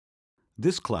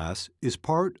This class is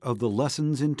part of the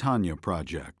Lessons in Tanya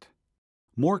project.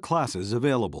 More classes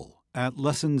available at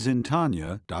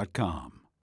lessonsintanya.com.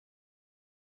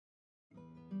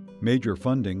 Major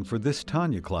funding for this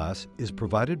Tanya class is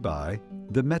provided by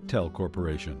the Mettel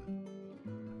Corporation.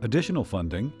 Additional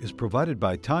funding is provided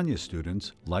by Tanya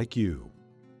students like you.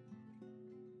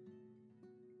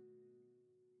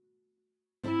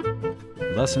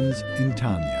 Lessons in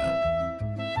Tanya.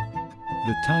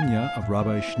 The Tanya of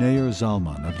Rabbi Schneur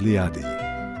Zalman of Liadi,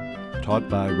 taught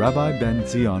by Rabbi Ben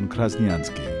Zion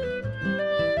Krasniansky.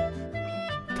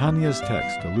 Tanya's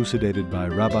text elucidated by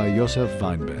Rabbi Yosef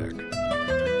Weinberg.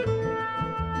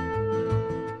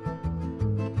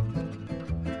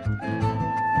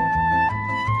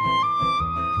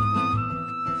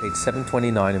 Page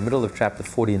 729, in the middle of chapter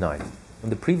 49. In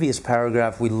the previous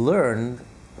paragraph, we learned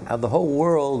how the whole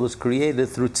world was created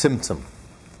through tzimtzum.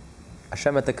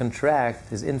 Hashem had to contract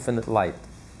His infinite light.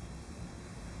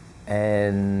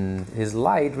 And His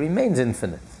light remains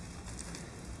infinite.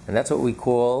 And that's what we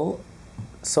call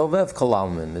Sovev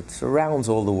Kolalmin. It surrounds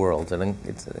all the worlds and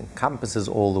it encompasses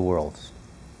all the worlds.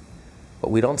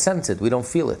 But we don't sense it, we don't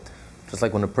feel it. Just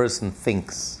like when a person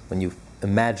thinks, when you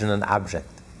imagine an object,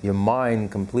 your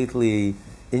mind completely,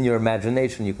 in your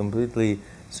imagination, you completely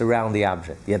surround the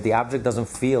object. Yet the object doesn't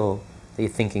feel that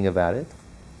you're thinking about it.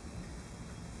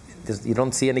 You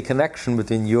don't see any connection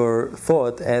between your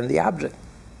thought and the object.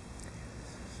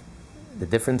 The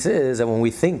difference is that when we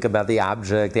think about the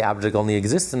object only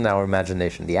exists in our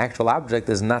imagination. The actual object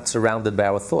is not surrounded by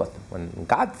our thought. When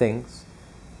God thinks,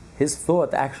 His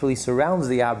thought actually surrounds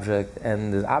the object,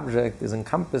 and the object is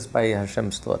encompassed by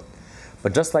Hashem's thought.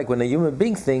 But just like when a human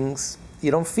being thinks,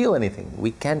 you don't feel anything. We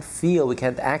can't feel, we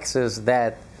can't access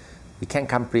that, we can't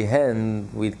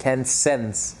comprehend, we can't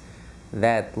sense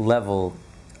that level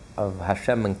of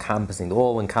Hashem encompassing, the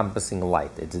all-encompassing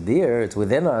light. It's there, it's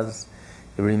within us,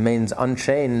 it remains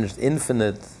unchanged,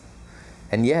 infinite,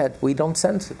 and yet we don't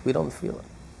sense it, we don't feel it.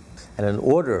 And in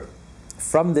order,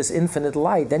 from this infinite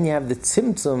light, then you have the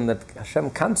tzimtzum that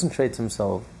Hashem concentrates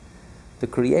Himself to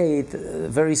create a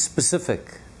very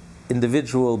specific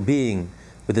individual being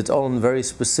with its own very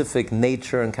specific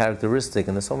nature and characteristic.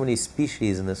 And there's so many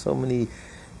species and there's so many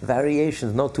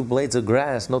variations. No two blades of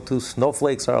grass, no two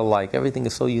snowflakes are alike. Everything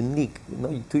is so unique.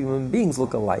 No two human beings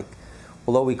look alike,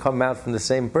 although we come out from the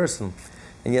same person,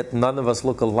 and yet none of us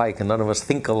look alike and none of us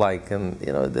think alike. And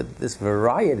this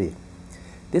variety,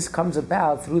 this comes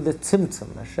about through the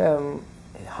tzimtzum. Hashem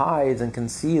hides and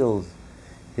conceals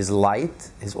His light,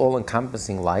 His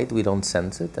all-encompassing light. We don't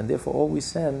sense it, and therefore all we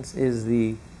sense is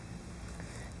the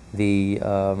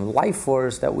life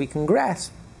force that we can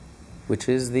grasp, which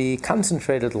is the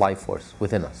concentrated life force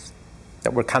within us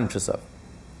that we're conscious of.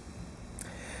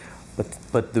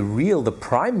 But the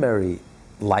primary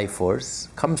life force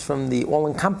comes from the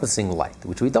all-encompassing light,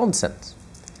 which we don't sense.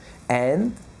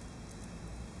 And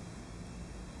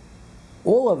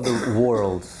all of the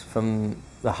worlds, from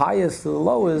the highest to the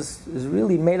lowest, is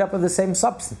really made up of the same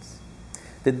substance.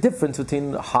 The difference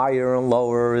between higher and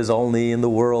lower is only in the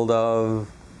world of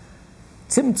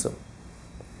tzimtzum,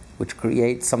 which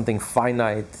creates something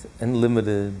finite and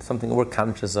limited, something we're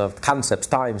conscious of, concepts,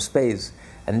 time, space.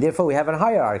 And therefore we have a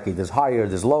hierarchy. There's higher,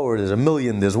 there's lower, there's a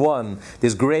million, there's one,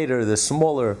 there's greater, there's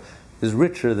smaller, there's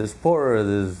richer, there's poorer,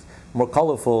 there's more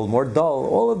colorful, more dull.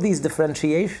 All of these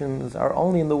differentiations are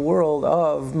only in the world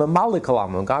of Mamalik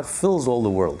Kalam. God fills all the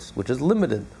worlds, which is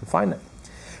limited and finite.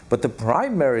 But the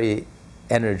primary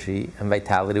energy and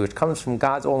vitality, which comes from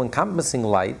God's all-encompassing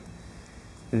light,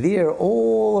 there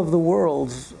all of the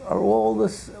worlds are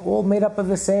all made up of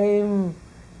the same.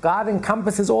 God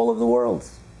encompasses all of the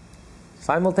worlds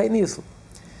simultaneously.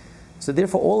 So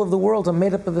therefore all of the worlds are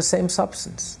made up of the same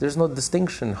substance. There's no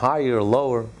distinction, higher or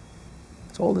lower.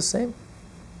 It's all the same.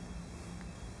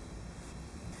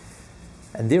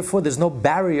 And therefore there's no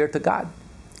barrier to God.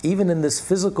 Even in this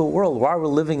physical world, while we're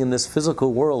living in this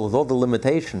physical world with all the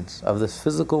limitations of this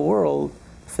physical world,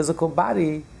 physical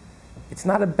body, it's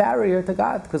not a barrier to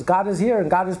God, because God is here and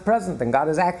God is present and God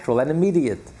is actual and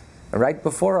immediate and right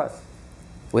before us,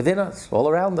 within us, all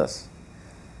around us.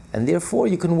 And therefore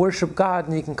you can worship God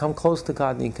and you can come close to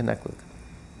God and you can connect with Him.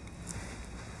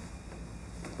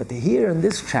 But here in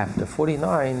this chapter,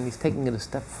 49, he's taking it a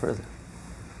step further.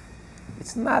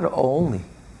 It's not only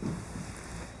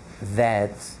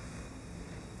that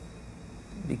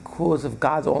because of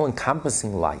God's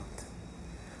all-encompassing light,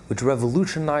 which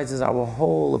revolutionizes our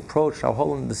whole approach, our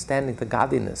whole understanding to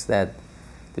godliness, that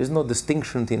there's no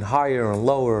distinction between higher and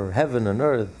lower, heaven and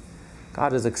earth.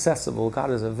 God is accessible,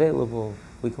 God is available,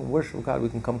 we can worship God, we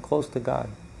can come close to God.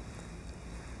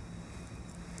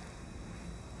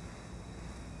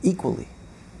 equally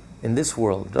in this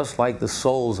world, just like the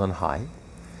souls on high.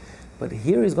 But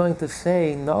here he's going to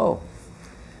say, no,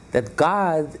 that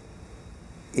God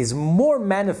is more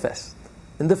manifest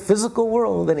in the physical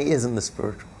world than he is in the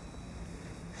spiritual.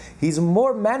 He's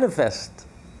more manifest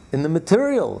in the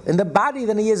material, in the body,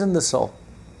 than he is in the soul.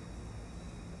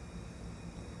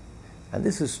 And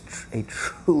this is a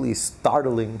truly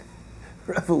startling,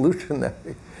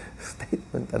 revolutionary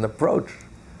statement and approach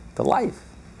to life.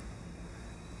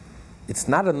 It's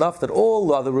not enough that all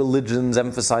the other religions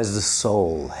emphasize the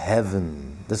soul,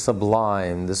 heaven, the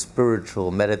sublime, the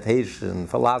spiritual, meditation,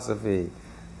 philosophy,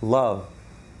 love.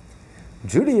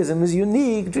 Judaism is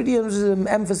unique. Judaism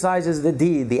emphasizes the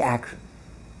deed, the action,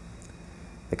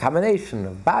 the combination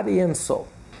of body and soul.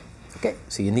 Okay,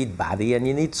 so you need body and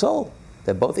you need soul.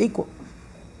 They're both equal.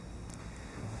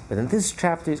 But in this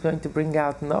chapter, he's going to bring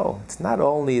out, no, it's not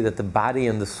only that the body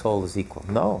and the soul is equal.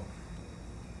 No.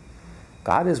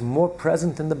 God is more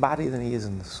present in the body than he is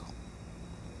in the soul.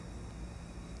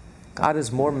 God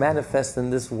is more manifest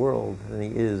in this world than he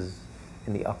is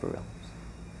in the upper realms.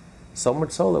 So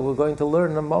much so that we're going to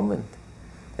learn in a moment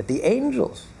that the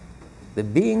angels, the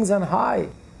beings on high,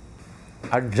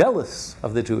 are jealous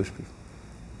of the Jewish people.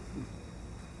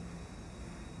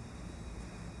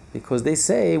 Because they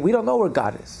say, we don't know where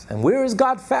God is. And where is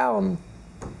God found?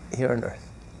 Here on earth.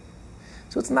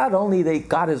 So it's not only that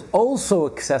God is also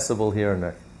accessible here on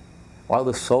earth, while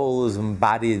the soul is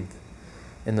embodied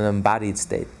in an embodied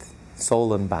state,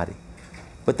 soul and body,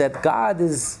 but that God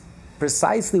is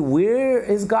precisely, where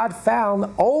is God found?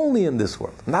 Only in this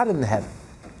world, not in heaven.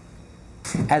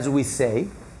 As we say,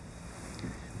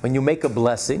 when you make a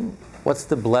blessing, what's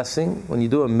the blessing? When you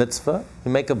do a mitzvah,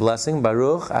 you make a blessing,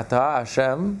 Baruch Atah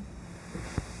Hashem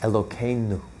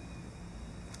Elokeinu.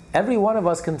 Every one of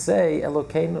us can say,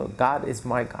 Elokeinu, God is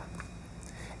my God.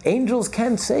 Angels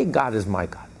can't say, God is my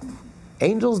God.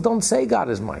 Angels don't say, God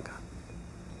is my God.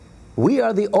 We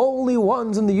are the only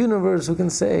ones in the universe who can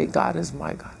say, God is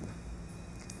my God.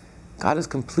 God is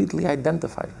completely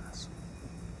identified with us.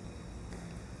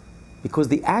 Because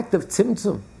the act of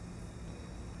tzimtzum,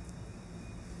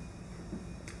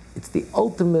 it's the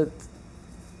ultimate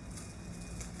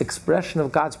expression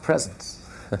of God's presence.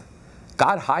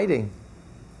 God hiding,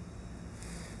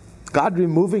 God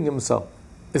removing himself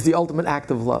is the ultimate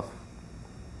act of love,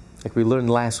 like we learned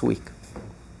last week.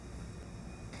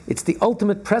 It's the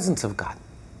ultimate presence of God.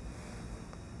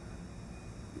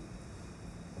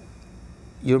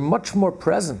 You're much more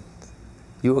present.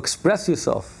 You express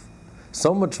yourself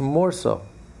so much more so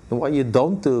in what you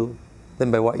don't do than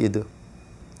by what you do.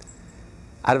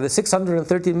 Out of the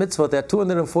 613 mitzvot, there are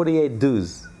 248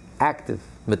 do's, active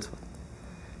mitzvot.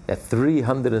 There are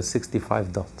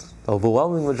 365 don'ts. The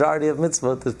overwhelming majority of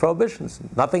mitzvot is prohibitions.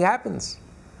 Nothing happens.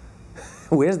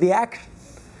 Where's the action?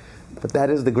 But that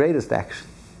is the greatest action.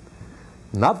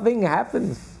 Nothing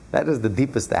happens. That is the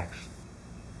deepest action.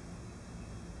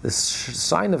 The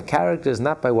sign of character is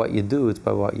not by what you do, it's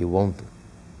by what you won't do.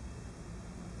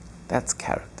 That's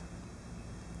character.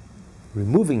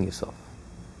 Removing yourself,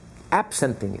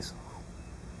 absenting yourself,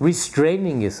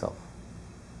 restraining yourself,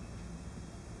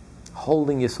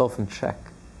 holding yourself in check,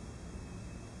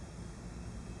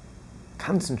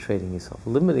 concentrating yourself,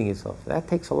 limiting yourself. That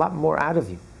takes a lot more out of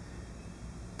you.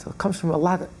 So it comes from a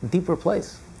lot deeper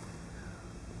place.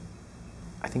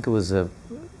 I think it was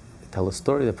tell a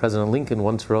story that President Lincoln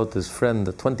once wrote his friend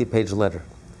a 20-page letter.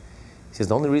 He says,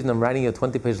 the only reason I'm writing you a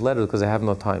 20-page letter is because I have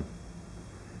no time.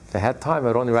 If I had time,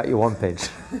 I'd only write you one page.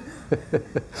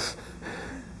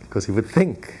 Because he would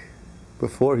think.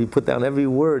 Before he put down every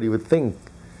word, he would think.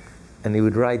 And he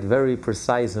would write very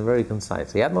precise and very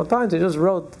concise. He had no time, so he just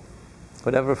wrote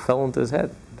whatever fell into his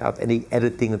head, without any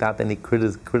editing, without any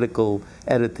critical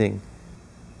editing.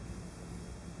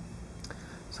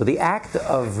 So the act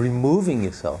of removing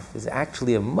yourself is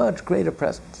actually a much greater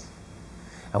presence.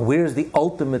 And where's the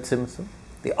ultimate tzimtzum?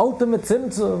 The ultimate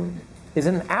tzimtzum is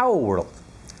in our world.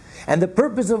 And the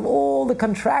purpose of all the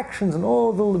contractions and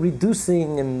all the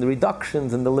reducing and the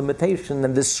reductions and the limitation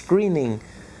and the screening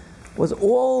was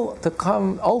all to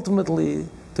come ultimately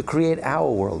to create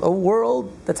our world. A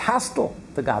world that's hostile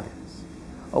to godliness.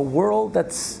 A world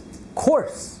that's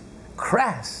coarse,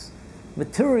 crass,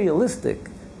 materialistic,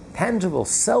 tangible,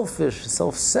 selfish,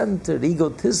 self-centered,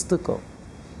 egotistical.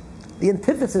 The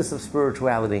antithesis of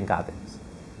spirituality and godliness.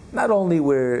 Not only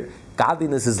where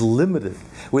godliness is limited,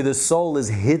 where the soul is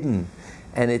hidden,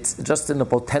 and it's just in the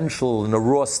potential, in a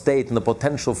raw state, in the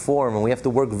potential form, and we have to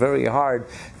work very hard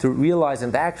to realize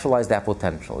and to actualize that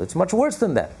potential. It's much worse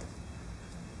than that.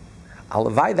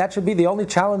 Alavai, that should be the only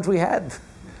challenge we had.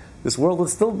 This world would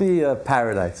still be a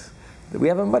paradise. We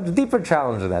have a much deeper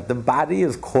challenge than that. The body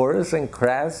is coarse and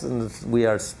crass, and we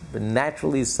are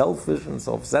naturally selfish and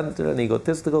self-centered and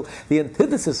egotistical, the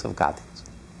antithesis of God.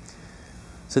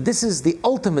 So this is the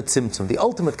ultimate symptom, the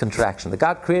ultimate contraction. That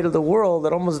God created a world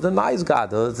that almost denies God.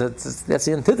 That's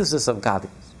the antithesis of God,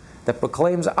 that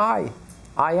proclaims I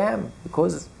am,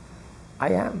 because I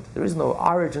am. There is no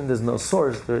origin, there's no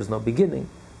source, there is no beginning.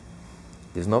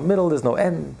 There's no middle, there's no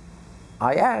end.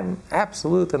 I am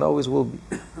absolute and always will be.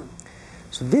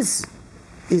 So this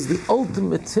is the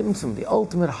ultimate symptom, the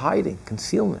ultimate hiding,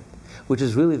 concealment, which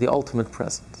is really the ultimate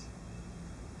presence.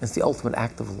 It's the ultimate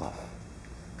act of love.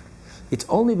 It's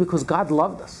only because God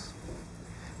loved us,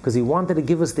 because He wanted to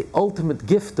give us the ultimate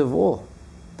gift of all,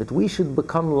 that we should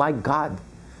become like God.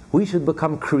 We should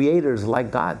become creators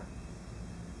like God.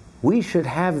 We should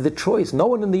have the choice. No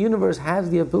one in the universe has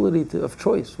the ability of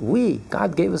choice.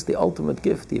 God gave us the ultimate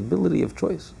gift, the ability of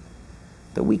choice,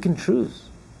 that we can choose.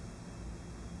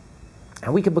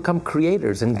 And we can become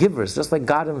creators and givers, just like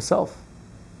God Himself.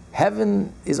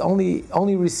 Heaven is only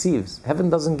receives. Heaven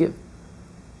doesn't give.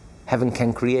 Heaven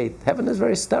can create. Heaven is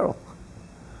very sterile.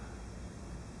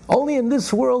 Only in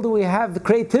this world do we have the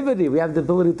creativity. We have the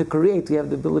ability to create. We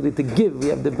have the ability to give. We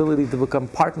have the ability to become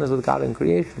partners with God in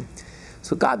creation.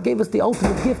 So God gave us the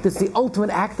ultimate gift. It's the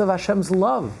ultimate act of Hashem's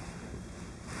love.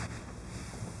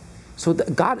 So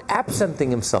God absenting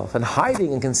Himself and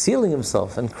hiding and concealing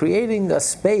Himself and creating a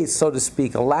space, so to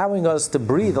speak, allowing us to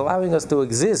breathe, allowing us to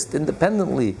exist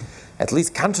independently, at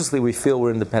least consciously we feel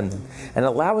we're independent, and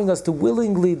allowing us to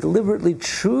willingly, deliberately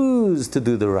choose to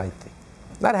do the right thing.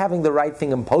 Not having the right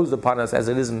thing imposed upon us as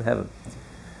it is in heaven.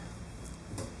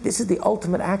 This is the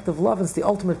ultimate act of love. It's the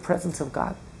ultimate presence of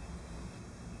God.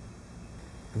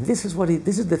 And this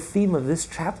is the theme of this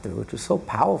chapter, which is so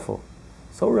powerful,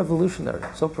 so revolutionary,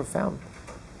 so profound,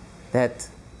 that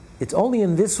it's only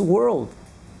in this world.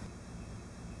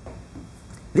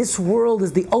 This world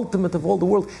is the ultimate of all the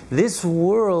world. This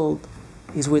world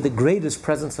is where the greatest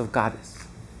presence of God is.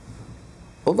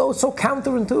 Although it's so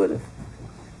counterintuitive.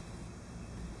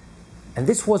 And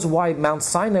this was why Mount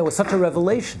Sinai was such a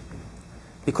revelation.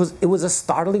 Because it was a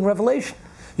startling revelation.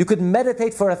 You could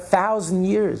meditate for 1,000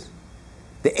 years.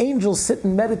 The angels sit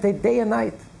and meditate day and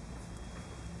night.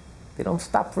 They don't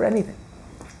stop for anything.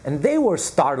 And they were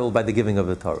startled by the giving of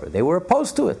the Torah. They were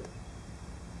opposed to it.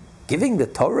 Giving the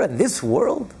Torah in this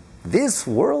world, this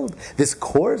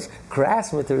coarse,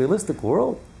 crass, materialistic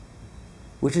world,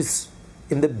 which is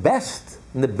in the best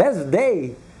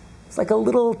day, it's like a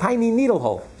little tiny needle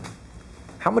hole.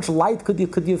 How much light could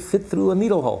you fit through a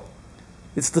needle hole?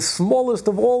 It's the smallest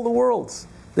of all the worlds.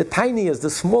 The tiniest, the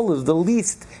smallest, the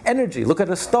least energy. Look at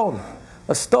a stone.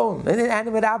 A stone, an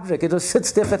inanimate object. It just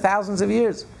sits there for thousands of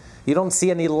years. You don't see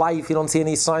any life. You don't see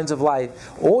any signs of life.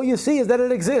 All you see is that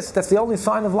it exists. That's the only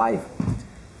sign of life.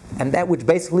 And that which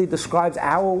basically describes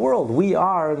our world. We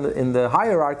are, in the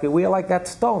hierarchy, we are like that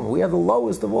stone. We are the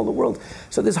lowest of all the world.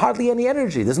 So there's hardly any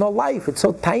energy. There's no life. It's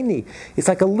so tiny. It's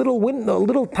like a little window, a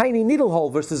little tiny needle hole,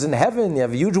 versus in heaven you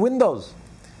have huge windows.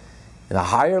 In a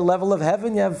higher level of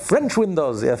heaven, you have French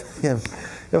windows. You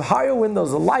have higher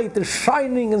windows. The light is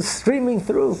shining and streaming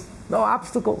through. No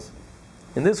obstacles.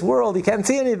 In this world, you can't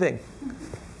see anything.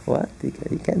 What?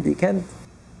 You can't.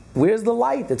 Where's the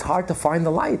light? It's hard to find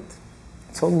the light.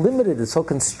 It's so limited. It's so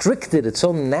constricted. It's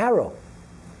so narrow.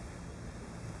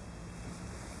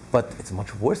 But it's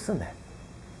much worse than that.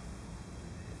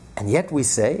 And yet we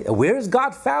say, where is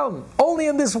God found? Only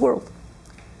in this world.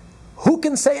 Who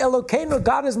can say Elokeinu,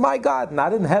 God is my God?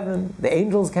 Not in heaven. The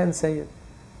angels can't say it.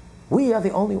 We are the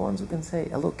only ones who can say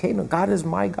Elokeinu, God is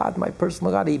my God, my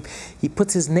personal God. He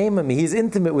puts His name on me. He's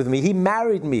intimate with me. He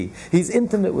married me. He's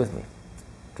intimate with me.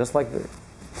 Just like the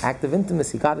act of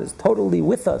intimacy, God is totally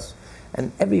with us.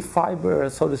 And every fiber,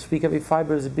 so to speak, every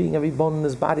fiber is a being, every bone in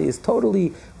His body is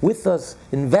totally with us,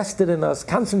 invested in us,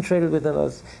 concentrated within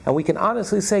us. And we can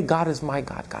honestly say, God is my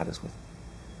God. God is with me.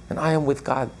 And I am with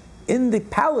God in the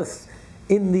palace,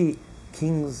 in the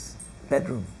king's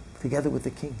bedroom, together with the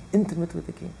king, intimate with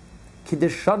the king.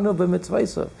 Kiddeshanu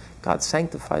b'mitzvayso. God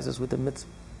sanctifies us with the mitzvah.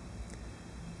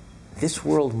 This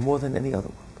world more than any other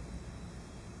world.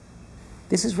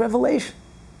 This is revelation.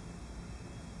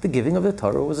 The giving of the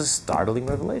Torah was a startling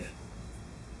revelation.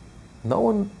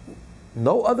 No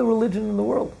other religion in the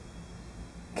world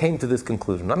came to this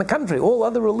conclusion. On the contrary, all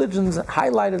other religions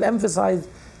highlighted, emphasized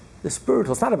the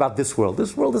spiritual. It's not about this world.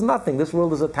 This world is nothing. This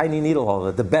world is a tiny needle hole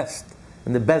at the best,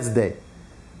 in the best day.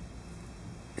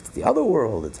 It's the other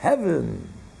world. It's heaven.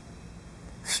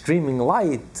 Streaming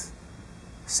light.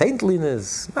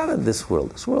 Saintliness. Not in this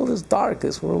world. This world is dark.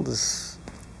 This world is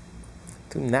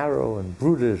too narrow and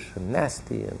brutish and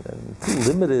nasty and too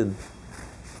limited.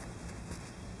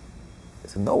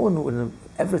 So no one would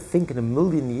ever think in a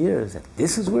million years that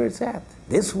this is where it's at,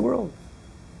 this world.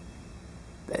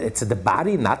 It's the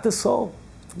body, not the soul.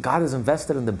 God is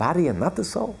invested in the body and not the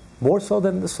soul, more so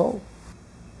than the soul.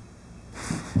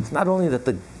 It's not only that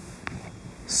the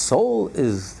soul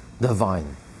is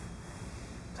divine,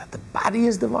 that the body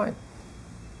is divine.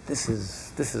 This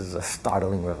is a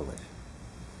startling revelation.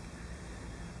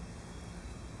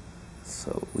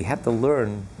 So we had to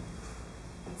learn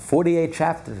 48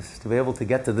 chapters to be able to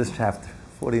get to this chapter,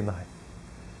 49.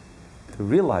 To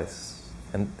realize,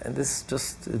 and this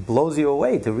just, it blows you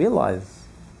away to realize.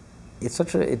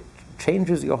 It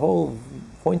changes your whole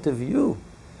point of view.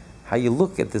 How you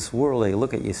look at this world, how you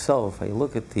look at yourself, how you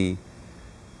look at the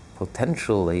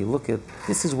potential, how you look at,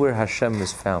 this is where Hashem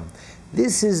is found.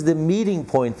 This is the meeting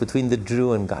point between the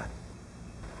Jew and God,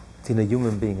 between a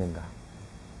human being and God.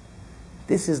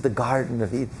 This is the Garden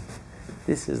of Eden.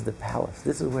 This is the palace.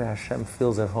 This is where Hashem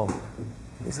feels at home.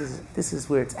 This is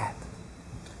where it's at.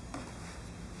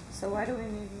 So why do we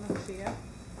need Mashiach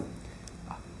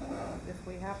if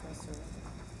we have Mashiach?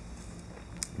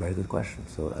 Very good question.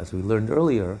 So as we learned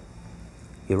earlier,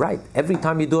 you're right. Every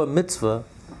time you do a mitzvah,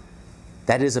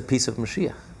 that is a piece of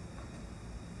Mashiach.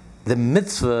 The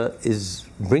mitzvah is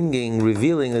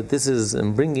revealing that this is,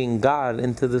 and bringing God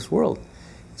into this world.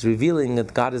 It's revealing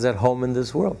that God is at home in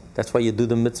this world. That's why you do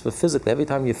the mitzvah physically. Every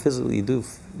time you physically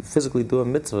do a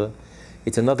mitzvah,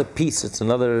 it's another piece, it's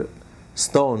another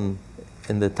stone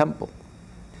in the temple.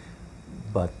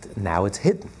 But now it's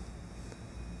hidden.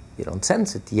 You don't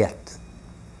sense it yet.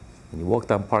 When you walk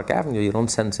down Park Avenue, you don't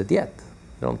sense it yet.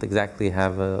 You don't exactly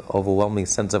have an overwhelming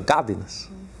sense of godliness.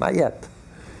 Not yet.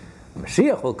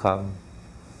 Mashiach will come.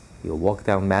 You'll walk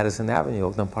down Madison Avenue, you'll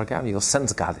walk down Park Avenue, you'll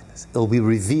sense godliness. It'll be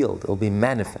revealed, it'll be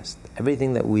manifest.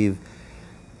 Everything that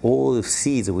all the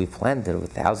seeds that we've planted over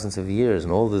thousands of years,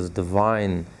 and all this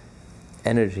divine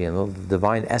energy and all the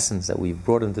divine essence that we've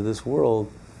brought into this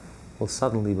world will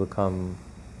suddenly become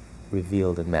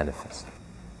revealed and manifest.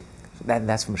 So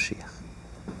that's Mashiach.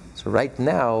 So right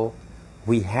now,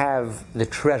 we have the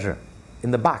treasure in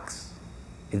the box.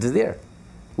 It's there.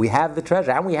 We have the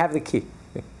treasure and we have the key.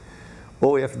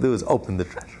 All we have to do is open the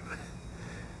treasure.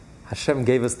 Hashem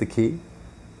gave us the key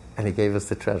and He gave us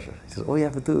the treasure. He says, all you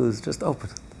have to do is just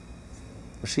open it.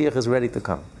 Mashiach is ready to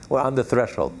come. We're on the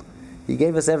threshold. He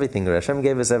gave us everything. Hashem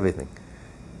gave us everything.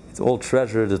 It's all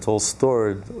treasured, it's all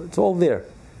stored, it's all there.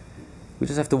 We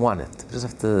just have to want it. We just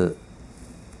have to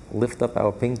lift up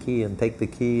our pinky and take the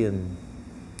key and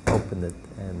open it,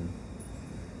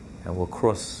 and we'll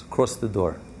cross the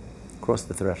door, cross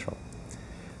the threshold.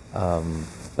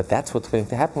 But that's what's going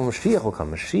to happen when Mashiach will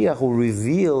come. Mashiach will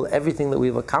reveal everything that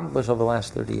we've accomplished over the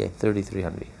last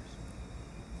 3,300 years.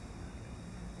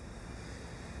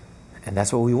 And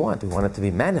that's what we want. We want it to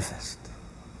be manifest.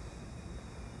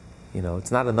 You know, it's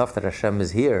not enough that Hashem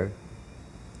is here,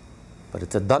 but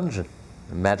it's a dungeon.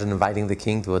 Imagine inviting the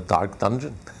king to a dark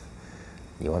dungeon.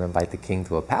 You want to invite the king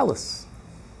to a palace.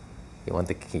 You want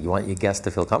your guest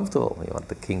to feel comfortable. You want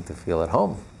the king to feel at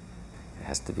home. It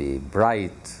has to be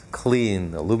bright,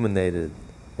 clean, illuminated,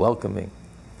 welcoming.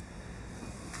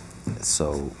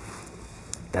 So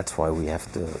that's why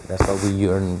that's why we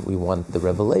yearn, we want the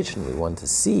revelation, we want to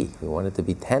see, we want it to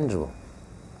be tangible,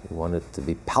 we want it to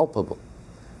be palpable.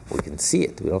 We can see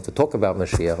it. We don't have to talk about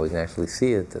Mashiach, we can actually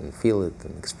see it and feel it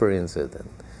and experience it and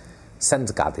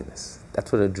sense godliness.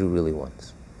 That's what a Jew really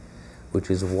wants. Which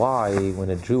is why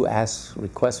when a Jew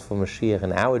requests for Mashiach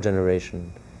in our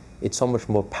generation, it's so much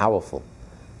more powerful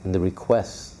than the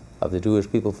requests of the Jewish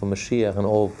people for Mashiach in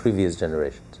all previous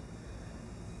generations.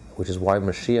 Which is why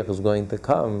Mashiach is going to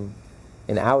come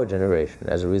in our generation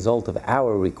as a result of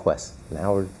our request and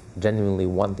our genuinely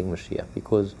wanting Mashiach.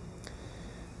 Because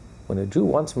when a Jew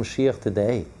wants Mashiach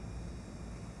today,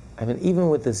 I mean, even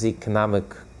with this economic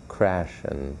crash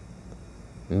and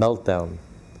meltdown,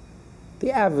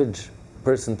 the average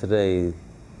person today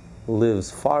lives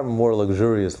far more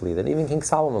luxuriously than even King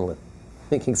Solomon lived. I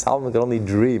think King Solomon could only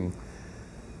dream.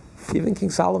 Even King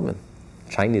Solomon,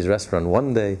 Chinese restaurant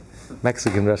one day,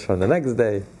 Mexican restaurant the next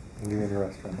day.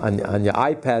 On your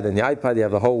iPad, you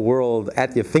have the whole world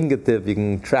at your fingertip. You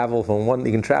can travel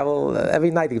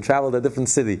every night. You can travel to a different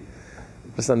city.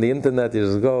 Just on the internet, you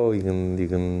just go. You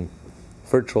can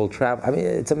virtual travel. I mean,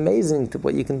 it's amazing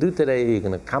what you can do today. You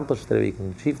can accomplish today. You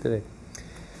can achieve today.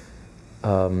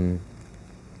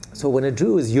 So when a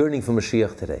Jew is yearning for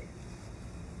Mashiach today,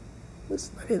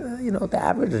 the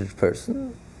average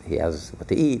person, he has what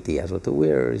to eat, he has what to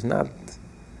wear, he's not.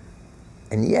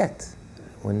 And yet,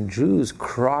 when Jews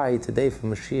cry today for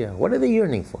Mashiach, what are they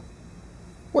yearning for?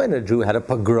 When a Jew had a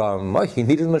pogrom, he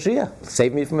needed Mashiach.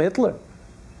 Save me from Hitler.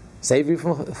 Save me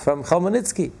from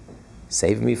Chmelnytsky.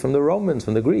 Save me from the Romans,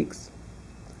 from the Greeks.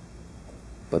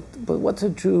 But what's a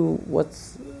Jew?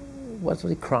 What's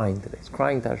he crying today? He's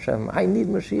crying to Hashem. I need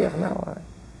Mashiach now.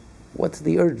 What's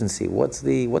the urgency? What's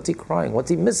he crying? What's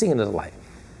he missing in his life?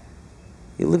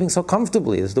 He's living so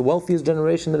comfortably. It's the wealthiest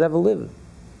generation that ever lived.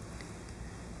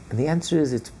 And the answer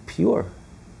is it's pure.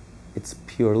 It's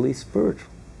purely spiritual.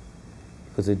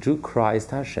 Because a Jew cries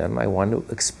to Hashem, I want to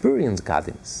experience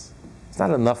godliness. It's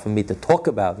not enough for me to talk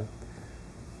about it,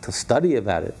 to study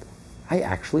about it. I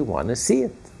actually want to see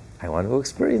it. I want to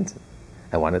experience it.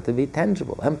 I want it to be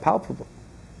tangible and palpable.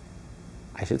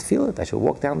 I should feel it. I should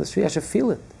walk down the street. I should feel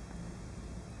it.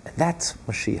 And that's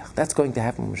Mashiach. That's going to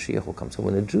happen when Mashiach will come. So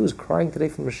when a Jew is crying today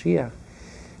for Mashiach,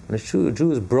 when a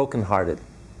Jew is brokenhearted,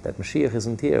 that Mashiach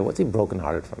isn't here, what's he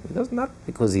brokenhearted from? He does not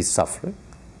because he's suffering.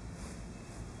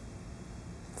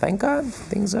 Thank God,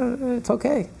 it's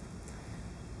okay.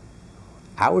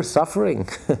 Our suffering,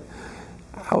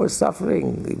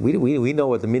 we know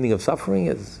what the meaning of suffering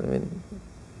is. I mean,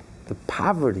 the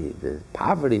poverty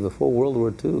before World War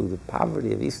II, the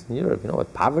poverty of Eastern Europe, you know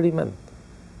what poverty meant?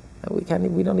 And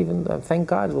we don't even, thank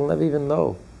God, we'll never even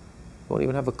know. We won't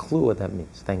even have a clue what that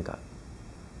means, thank God.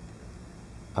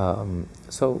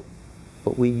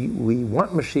 But we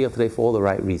want Mashiach today for all the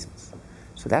right reasons.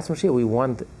 So that's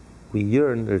Mashiach. We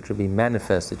yearn that it should be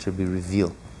manifest, it should be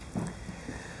revealed.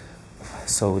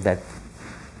 So that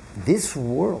this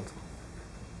world,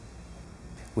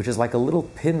 which is like a little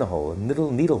pinhole, a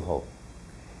little needle hole,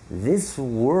 this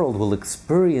world will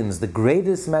experience the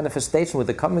greatest manifestation with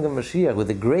the coming of Mashiach, with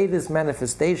the greatest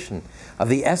manifestation of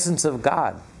the essence of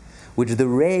God, which the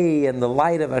ray and the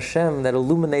light of Hashem that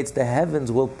illuminates the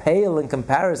heavens will pale in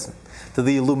comparison to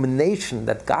the illumination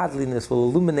that godliness will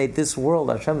illuminate this world.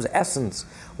 Hashem's essence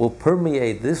will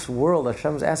permeate this world.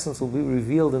 Hashem's essence will be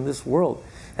revealed in this world.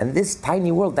 And this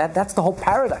tiny world, that's the whole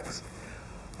paradox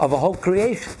of a whole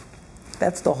creation.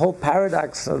 That's the whole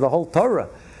paradox of the whole Torah,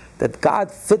 that God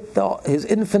fit His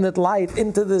infinite light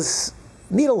into this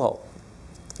needle hole.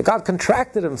 That God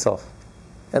contracted Himself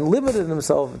and limited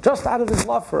Himself just out of His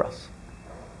love for us.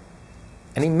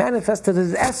 And He manifested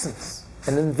His essence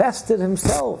and invested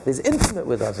Himself. He's intimate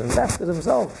with us, invested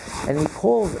Himself. And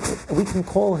we can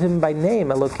call Him by name.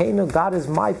 Elokeinu, God is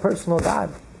my personal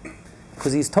God.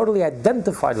 Because He's totally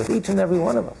identified with each and every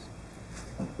one of us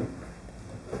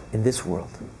in this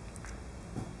world.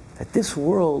 That this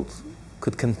world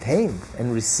could contain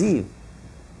and receive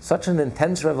such an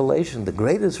intense revelation, the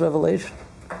greatest revelation,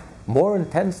 more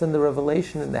intense than the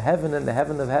revelation in the heaven and the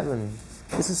heaven of heaven.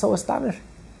 This is so astonishing.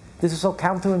 This is so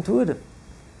counterintuitive.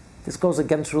 This goes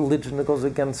against religion, it goes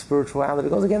against spirituality,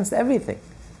 it goes against everything.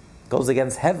 It goes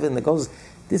against heaven,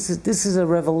 this is a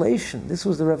revelation. This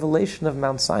was the revelation of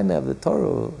Mount Sinai of the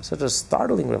Torah, such a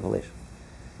startling revelation.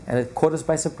 And it caught us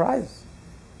by surprise.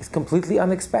 It's completely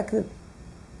unexpected.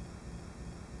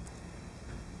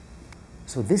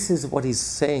 So this is what he's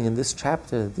saying in this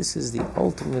chapter. This is the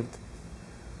ultimate,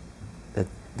 that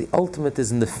the ultimate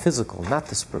is in the physical, not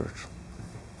the spiritual.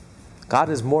 God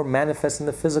is more manifest in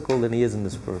the physical than He is in the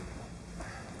spiritual.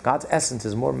 God's essence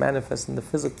is more manifest in the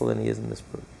physical than He is in the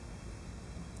spiritual.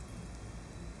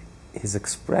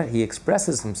 He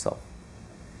expresses Himself.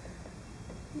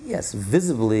 Yes,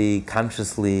 visibly,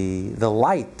 consciously, the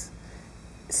light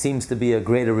seems to be a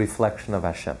greater reflection of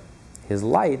Hashem. His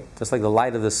light, just like the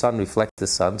light of the sun reflects the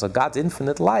sun, so God's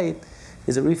infinite light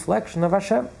is a reflection of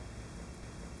Hashem.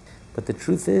 But the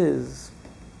truth is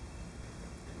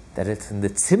that it's in the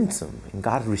tzimtzum, in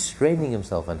God restraining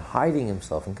Himself and hiding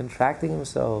Himself and contracting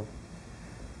Himself.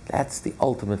 That's the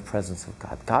ultimate presence of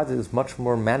God. God is much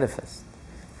more manifest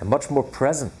and much more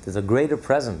present. There's a greater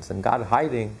presence in God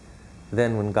hiding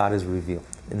than when God is revealed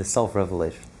in the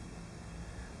self-revelation.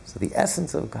 So the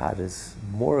essence of God is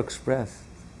more expressed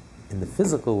in the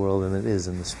physical world than it is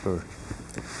in the spiritual.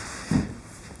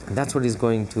 And that's what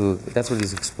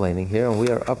he's explaining here. And we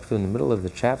are up to in the middle of the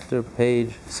chapter,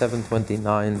 page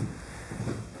 729,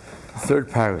 third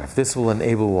paragraph. This will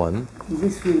enable one.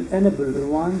 This will enable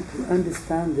one to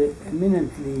understand the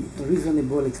eminently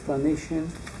reasonable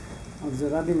explanation of the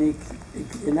rabbinic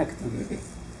enactment.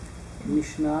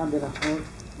 Mishnah Berachot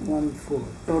 1:4,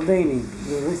 ordaining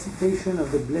the recitation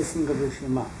of the blessing of the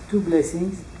Shema. Two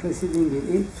blessings preceding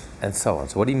it. And so on.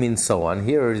 So what do you mean so on?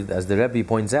 Here, as the Rebbe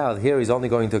points out, here he's only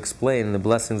going to explain the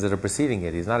blessings that are preceding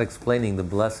it. He's not explaining the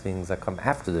blessings that come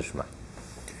after the Shema.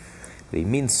 But he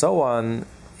means so on,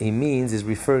 he's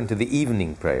referring to the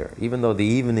evening prayer. Even though the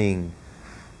evening,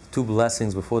 two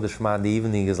blessings before the Shema, the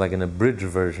evening is like an abridged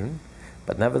version,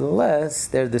 but nevertheless,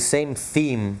 they're the same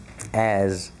theme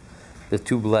as the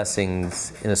two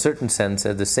blessings, in a certain sense,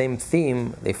 are the same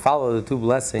theme. They follow the two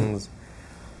blessings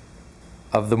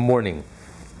of the morning.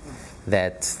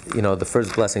 That, the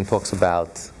first blessing talks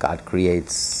about God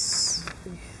creates,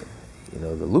 the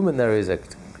luminaries,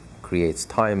 creates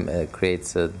time,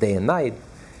 creates day and night.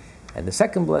 And the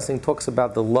second blessing talks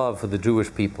about the love for the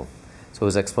Jewish people. So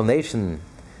his explanation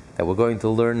that we're going to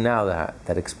learn now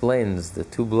that explains the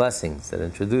two blessings that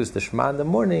introduce the Shema in the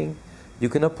morning, you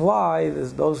can apply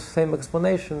those same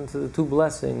explanations to the two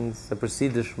blessings that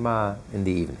precede the Shema in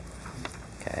the evening.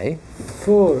 Okay?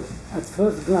 For at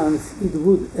first glance it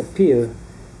would appear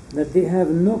that they have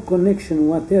no connection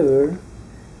whatever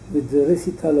with the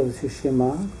recital of the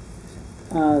Shema,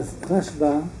 as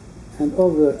Rashba and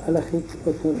other halachic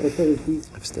authorities.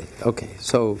 Okay,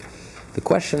 so the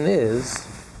question is,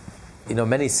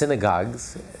 many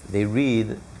synagogues, they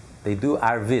do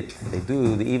Arvit, they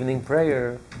do the evening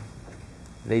prayer,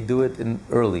 they do it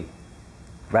early,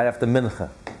 right after Mincha.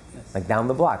 Like down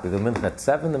the block, they do Mincha at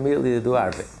 7, immediately they do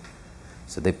Arvit.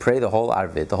 So they pray the whole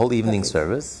Arvit, the whole evening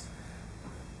service.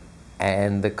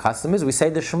 And the custom is, we say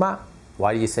the Shema.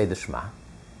 Why do you say the Shema?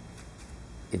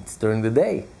 It's during the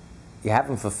day. You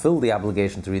haven't fulfilled the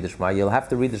obligation to read the Shema. You'll have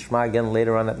to read the Shema again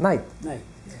later on at night. Yes.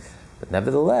 But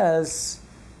nevertheless,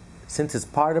 since it's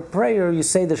part of prayer, you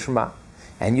say the Shema.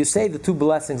 And you say the two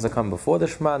blessings that come before the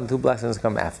Shema and the two blessings that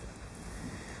come after.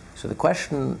 So the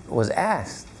question was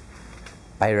asked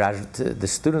by the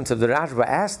students of the Rashba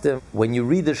asked him, when you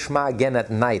read the Shema again at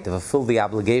night, to fulfill the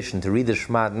obligation to read the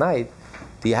Shema at night,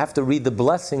 do you have to read the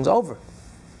blessings over?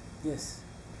 Yes.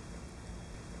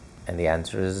 And the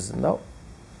answer is no.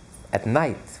 At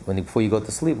night, before you go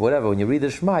to sleep, whatever, when you read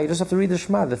the Shema, you just have to read the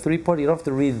Shema, the three-part. You don't have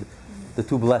to read the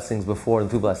two blessings before and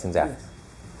two blessings after. Yes.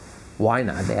 Why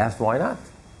not? They asked why not.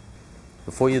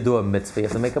 Before you do a mitzvah, you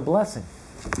have to make a blessing.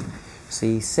 So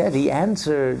he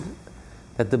answered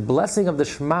that the blessing of the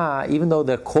Shema, even though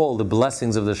they're called the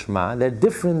blessings of the Shema, they're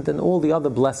different than all the other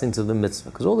blessings of the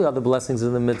mitzvah. Because all the other blessings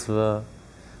of the mitzvah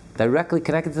directly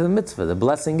connected to the mitzvah. The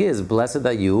blessing is, blessed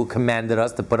that you commanded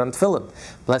us to put on tefillin.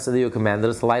 Blessed that you commanded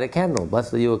us to light a candle.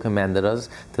 Blessed that you commanded us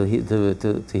to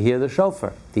hear the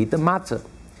shofar, to eat the matzah.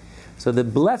 So the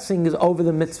blessing is over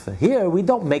the mitzvah. Here, we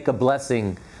don't make a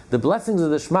blessing. The blessings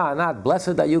of the Shema are not,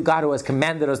 blessed that you, God, who has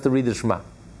commanded us to read the Shema.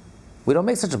 We don't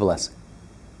make such a blessing.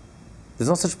 There's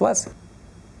no such blessing.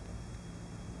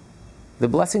 The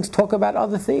blessings talk about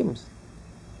other themes.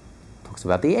 It talks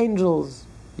about the angels.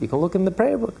 You can look in the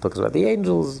prayer book. It talks about the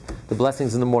angels, the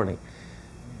blessings in the morning.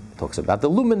 It talks about the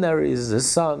luminaries, the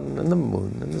sun and the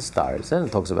moon and the stars. And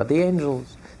it talks about the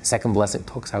angels. The second blessing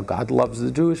talks how God loves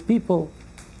the Jewish people.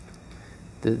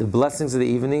 The blessings of the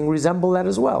evening resemble that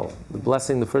as well.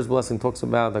 The first blessing talks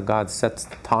about that God sets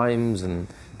the times and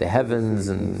the heavens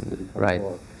and right.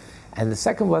 And the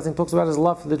second blessing talks about his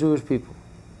love for the Jewish people.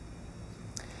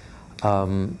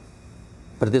 But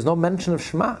there's no mention of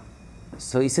Shema.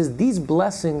 So he says these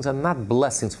blessings are not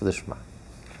blessings for the Shema.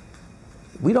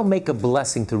 We don't make a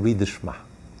blessing to read the Shema.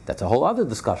 That's a whole other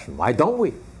discussion. Why don't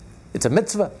we? It's a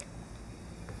mitzvah.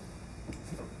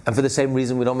 And for the same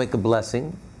reason, we don't make a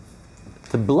blessing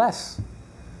to bless.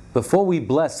 Before we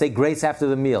bless, say grace after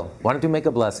the meal. Why don't you make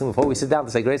a blessing before we sit down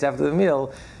to say grace after the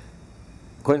meal?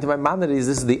 According to Maimonides,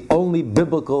 this is the only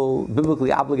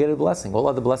biblically obligated blessing. All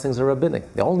other blessings are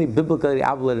rabbinic. The only biblically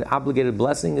obligated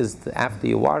blessing is after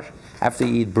you wash, after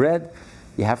you eat bread,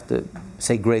 you have to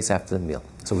say grace after the meal.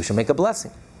 So we should make a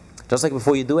blessing. Just like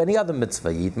before you do any other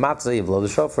mitzvah, you eat matzah, you blow the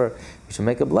shofar, you should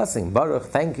make a blessing. Baruch,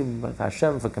 thank you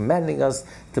Hashem for commanding us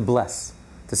to bless,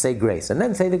 to say grace. And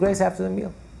then say the grace after the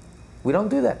meal. We don't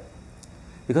do that.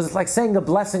 Because it's like saying a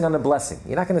blessing on a blessing.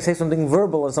 You're not going to say something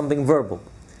verbal on something verbal.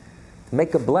 To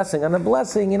make a blessing on a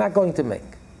blessing, you're not going to make.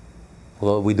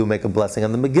 Although we do make a blessing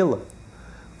on the Megillah.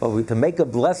 But to make a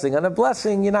blessing on a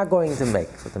blessing, you're not going to make.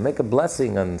 So to make a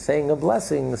blessing on saying a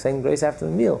blessing, saying grace after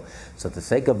the meal. So to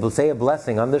say a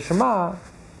blessing on the Shema,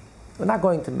 we're not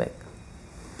going to make.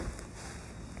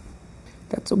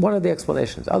 That's one of the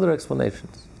explanations. Other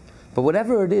explanations. But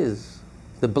whatever it is,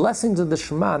 the blessings of the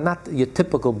Shema are not your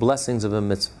typical blessings of a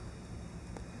mitzvah.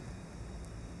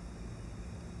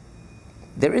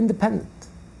 They're independent.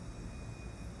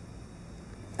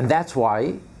 And that's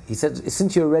why he said,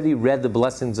 since you already read the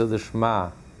blessings of the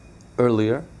Shema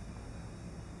earlier,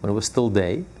 when it was still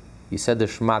day, you said the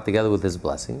Shema together with his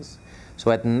blessings. So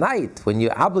at night, when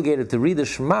you're obligated to read the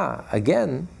Shema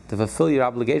again, to fulfill your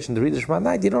obligation to read the Shema at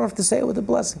night, you don't have to say it with the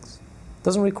blessings. It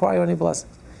doesn't require any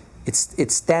blessings.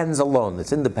 It stands alone.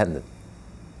 It's independent.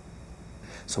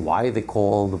 So why are they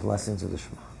called the blessings of the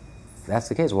Shema? If that's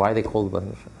the case, why are they called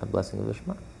the blessing of the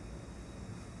Shema?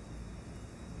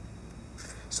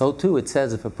 So too it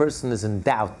says if a person is in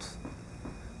doubt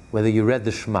whether you read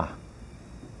the Shema,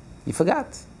 you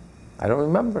forgot. I don't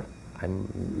remember. I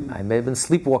may have been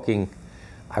sleepwalking.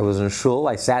 I was in shul,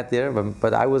 I sat there,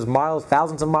 but I was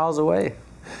thousands of miles away.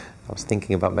 I was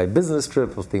thinking about my business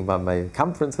trip, I was thinking about my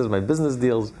conferences, my business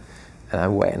deals,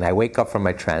 and I wake up from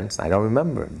my trance, I don't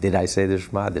remember. Did I say the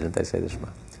Shema? Didn't I say the Shema?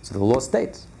 So the law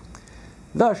states,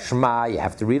 the Shema you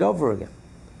have to read over again.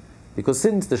 Because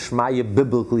since the Shema you're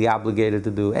biblically obligated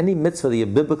to do, any mitzvah that you're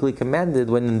biblically commanded,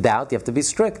 when in doubt, you have to be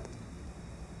strict.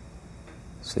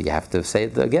 So you have to say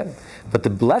it again. But the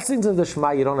blessings of the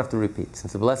Shema you don't have to repeat.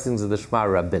 Since the blessings of the Shema are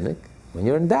rabbinic, when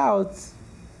you're in doubt,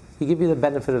 you give you the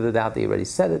benefit of the doubt that you already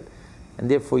said it, and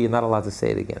therefore you're not allowed to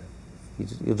say it again.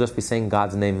 You'll just be saying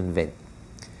God's name in vain.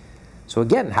 So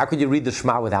again, how could you read the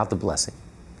Shema without the blessing?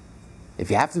 If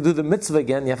you have to do the mitzvah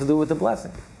again, you have to do it with the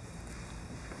blessing.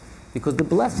 Because the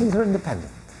blessings are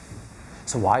independent.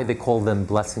 So why do they call them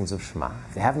blessings of Shema?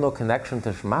 If they have no connection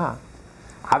to Shema,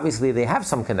 obviously they have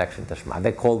some connection to Shema.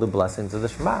 They're called the blessings of the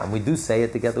Shema, and we do say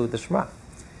it together with the Shema.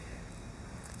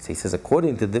 So he says,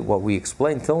 according to what we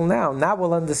explained till now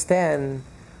we'll understand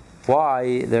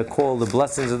why they're called the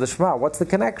blessings of the Shema. What's the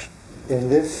connection? In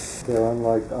this, they're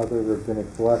unlike other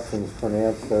rabbinic blessings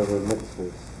pronounced over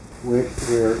mitzvahs,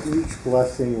 where each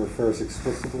blessing refers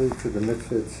explicitly to the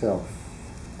mitzvah itself,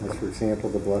 as for example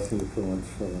the blessing to put one's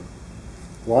children.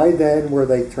 Why then were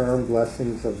they termed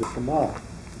blessings of the Shema?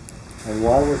 And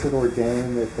why was it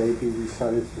ordained that they be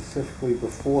recited specifically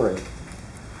before it,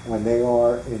 when they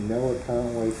are in no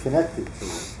apparent way connected to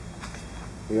it?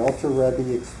 The Alter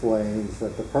Rebbe explains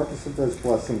that the purpose of those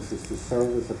blessings is to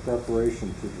serve as a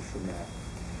preparation to the Shema.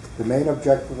 The main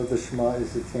objective of the Shema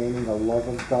is attaining a love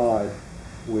of God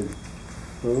with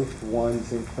both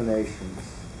one's inclinations,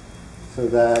 so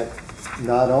that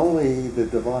not only the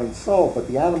divine soul, but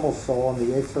the animal soul and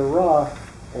the Yetzer Hara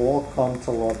all come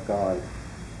to love God.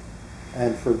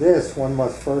 And for this, one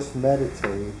must first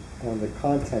meditate on the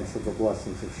contents of the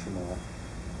blessings of Shema,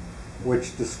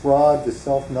 which describe the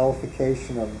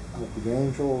self-nullification of the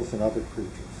angels and other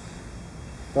creatures.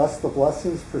 Thus, the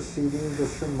blessings preceding the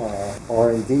Shema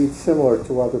are indeed similar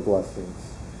to other blessings.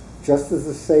 Just as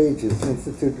the sages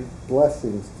instituted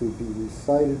blessings to be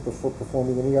recited before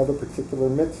performing any other particular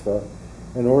mitzvah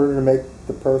in order to make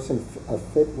the person a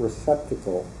fit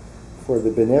receptacle for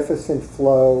the beneficent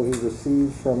flow he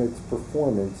receives from its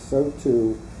performance, so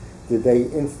too did they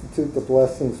institute the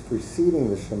blessings preceding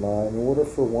the Shema in order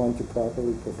for one to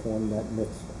properly perform that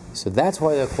mitzvah. So that's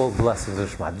why they're called blessings of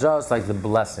Shema. Just like the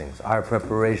blessings are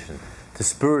preparation to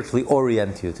spiritually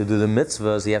orient you, to do the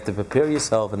mitzvahs, you have to prepare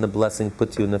yourself, and the blessing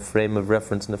puts you in the frame of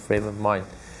reference, in the frame of mind,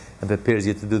 and prepares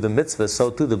you to do the mitzvahs. So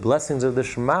too, the blessings of the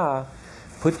Shema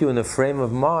put you in a frame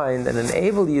of mind and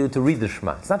enable you to read the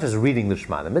Shema. It's not just reading the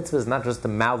Shema. The mitzvah is not just to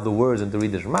mouth the words and to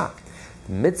read the Shema.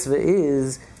 The mitzvah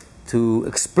is to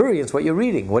experience what you're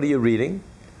reading. What are you reading?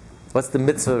 What's the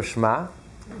mitzvah of Shema?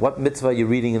 What mitzvah are you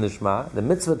reading in the Shema? The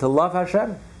mitzvah to love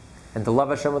Hashem, and to love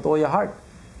Hashem with all your heart.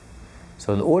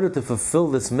 So in order to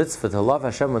fulfill this mitzvah to love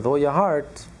Hashem with all your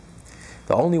heart,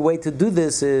 the only way to do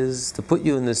this is to put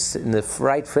you in the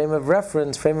right frame of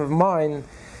reference, frame of mind.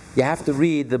 You have to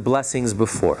read the blessings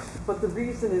before. But the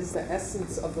reason is the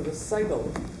essence of the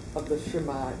recital of the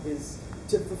Shema is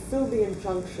to fulfill the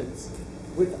injunctions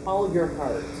with all your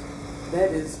heart.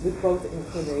 That is, with both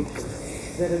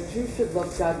inclinations. That a Jew should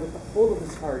love God with the whole of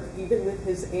his heart, even with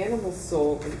his animal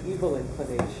soul and evil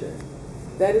inclination.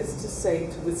 That is to say,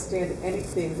 to withstand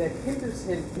anything that hinders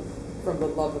him from the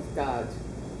love of God.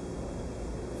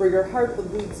 For your heart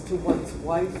alludes to one's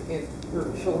wife and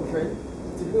her children,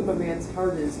 to whom a man's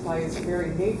heart is by his very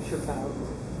nature bound.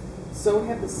 So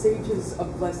have the sages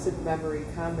of blessed memory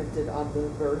commented on the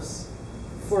verse,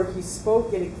 for he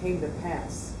spoke and it came to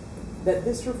pass, that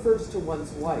this refers to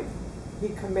one's wife. He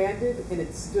commanded and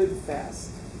it stood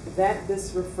fast, that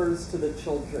this refers to the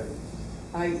children,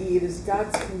 i.e. it is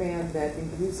God's command that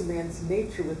imbues a man's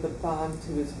nature with the bond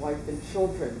to his wife and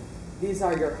children. These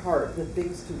are your heart, the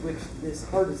things to which this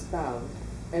heart is bound,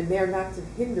 and they are not to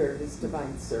hinder his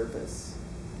divine service.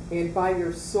 And by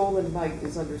your soul and might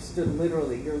is understood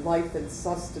literally, your life and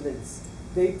sustenance.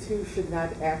 They too should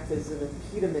not act as an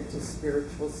impediment to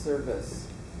spiritual service.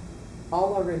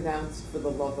 All are renounced for the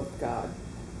love of God.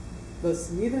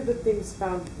 Thus, neither the things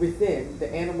found within,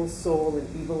 the animal soul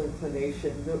and evil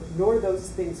inclination, nor those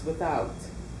things without,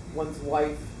 one's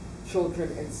wife,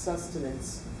 children, and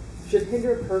sustenance, should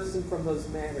hinder a person from those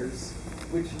matters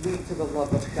which lead to the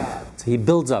love of God. So he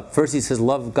builds up. First he says,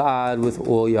 love God with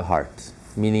all your heart,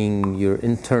 meaning your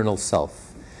internal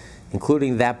self,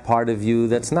 including that part of you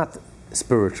that's not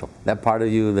spiritual, that part of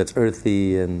you that's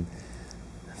earthy and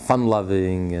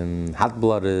fun-loving and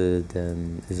hot-blooded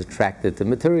and is attracted to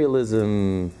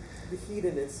materialism. The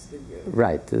hedonist in you.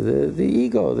 Right, the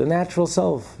ego, the natural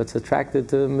self, it's attracted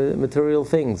to material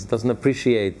things, doesn't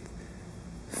appreciate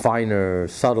finer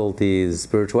subtleties,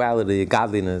 spirituality,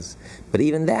 godliness. But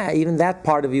even that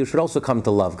part of you should also come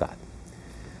to love God.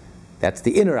 That's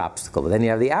the inner obstacle. But then you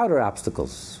have the outer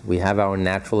obstacles. We have our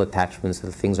natural attachments to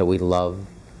the things that we love.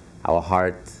 Our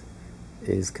heart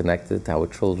is connected to our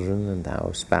children and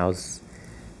our spouse,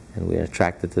 and we're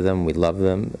attracted to them, we love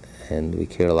them, and we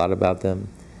care a lot about them.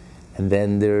 And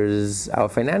then there's our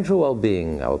financial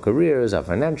well-being, our careers, our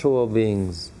financial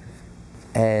well-beings.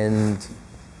 And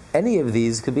any of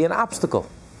these could be an obstacle.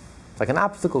 It's like an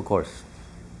obstacle course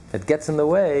that gets in the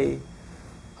way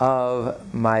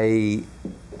of my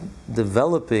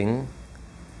developing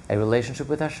a relationship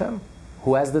with Hashem.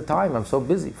 Who has the time? I'm so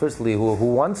busy. Firstly, who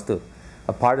wants to?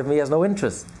 A part of me has no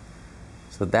interest.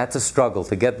 So that's a struggle,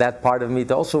 to get that part of me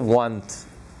to also want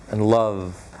and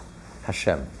love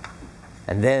Hashem.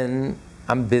 And then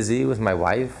I'm busy with my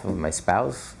wife, with my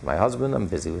spouse, my husband, I'm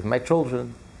busy with my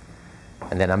children.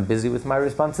 And then I'm busy with my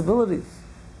responsibilities,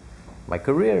 my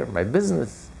career, my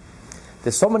business.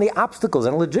 There's so many obstacles,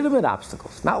 and legitimate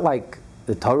obstacles. Not like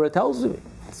the Torah tells you.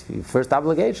 It's your first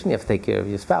obligation, you have to take care of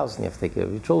your spouse, and you have to take care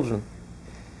of your children.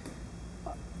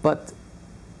 But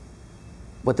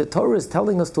what the Torah is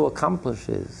telling us to accomplish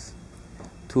is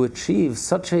to achieve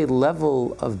such a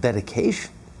level of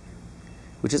dedication,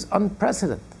 which is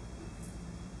unprecedented.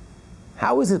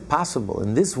 How is it possible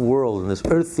in this world, in this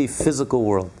earthy, physical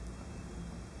world?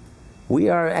 We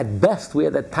are, at best, we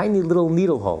are that tiny little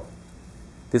needle hole.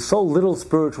 There's so little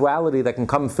spirituality that can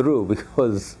come through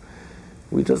because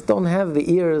we just don't have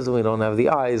the ears, and we don't have the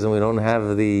eyes, and we don't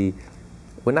have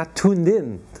we're not tuned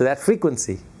in to that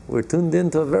frequency. We're tuned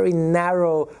in to a very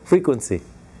narrow frequency.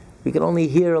 We can only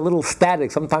hear a little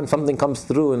static. Sometimes something comes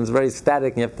through and it's very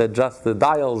static, and you have to adjust the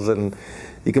dials, and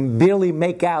you can barely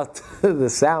make out the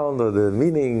sound or the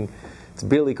meaning. It's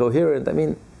barely coherent. I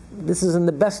mean, this is in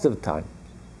the best of time.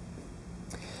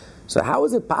 So how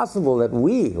is it possible that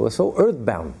we, who are so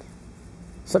earthbound,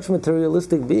 such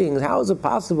materialistic beings, how is it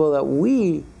possible that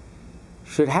we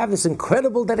should have this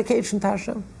incredible dedication to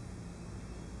Hashem?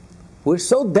 We're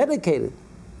so dedicated,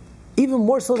 even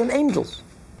more so than angels.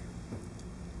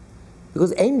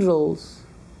 Because angels,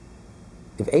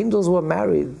 if angels were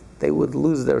married, they would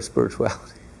lose their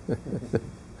spirituality.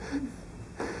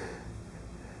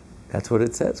 That's what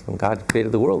it says. When God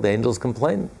created the world, the angels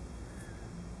complained.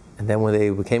 And then when they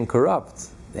became corrupt,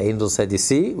 the angels said, you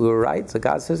see, we were right. So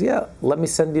God says, yeah, let me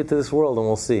send you to this world and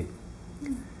we'll see.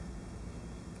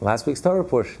 Last week's Torah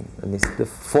portion. And the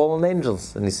fallen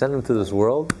angels. And he sent them to this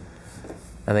world.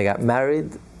 And they got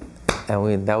married.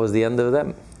 And that was the end of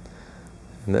them.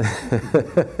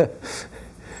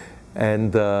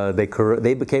 And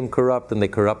they became corrupt, and they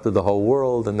corrupted the whole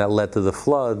world, and that led to the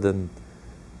flood, and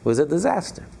it was a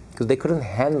disaster because they couldn't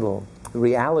handle the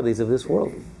realities of this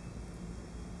world.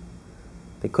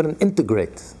 They couldn't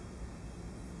integrate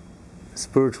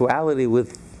spirituality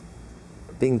with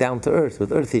being down to earth,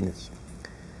 with earthiness.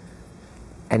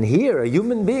 And here, a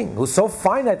human being who's so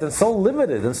finite and so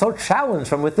limited and so challenged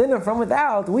from within and from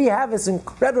without, we have this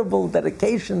incredible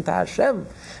dedication to Hashem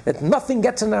that nothing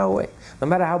gets in our way. No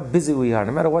matter how busy we are,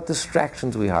 no matter what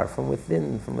distractions we are, from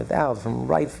within, from without, from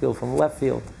right field, from left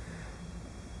field.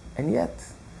 And yet,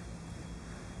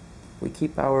 we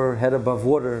keep our head above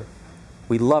water.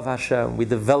 We love Hashem. We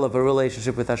develop a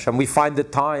relationship with Hashem. We find the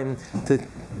time to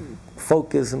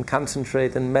focus and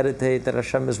concentrate and meditate that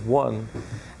Hashem is one,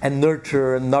 and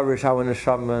nurture and nourish our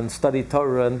neshama, and study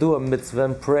Torah, and do a mitzvah,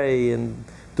 and pray, and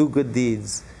do good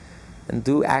deeds, and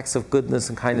do acts of goodness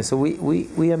and kindness. So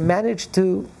we have managed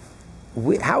to,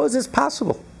 how is this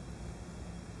possible?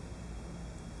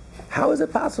 How is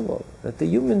it possible that the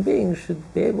human being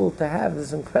should be able to have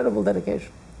this incredible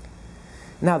dedication?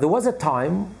 Now, there was a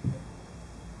time,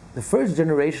 the first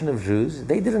generation of Jews,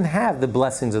 they didn't have the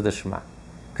blessings of the Shema,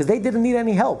 because they didn't need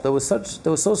any help. They were so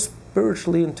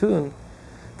spiritually in tune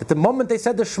that the moment they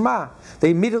said the Shema,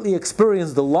 they immediately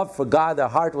experienced the love for God. Their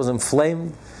heart was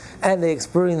inflamed, and they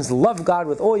experienced love God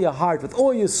with all your heart, with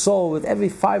all your soul, with every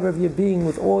fiber of your being,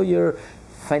 with all your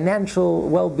financial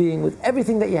well-being, with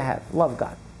everything that you have. Love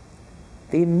God.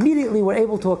 They immediately were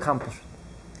able to accomplish it.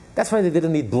 That's why they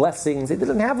didn't need blessings. They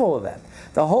didn't have all of that.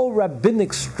 The whole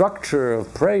rabbinic structure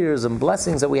of prayers and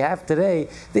blessings that we have today,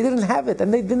 they didn't have it,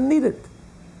 and they didn't need it.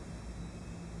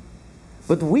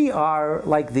 But we are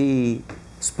like the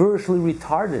spiritually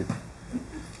retarded.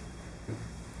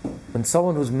 When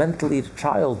someone who's mentally a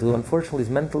child, who unfortunately is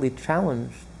mentally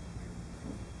challenged,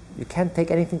 you can't take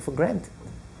anything for granted.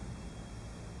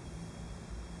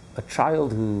 a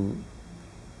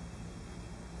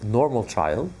normal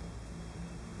child,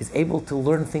 is able to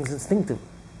learn things instinctively.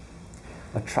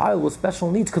 A child with special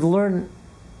needs could learn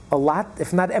a lot,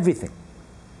 if not everything.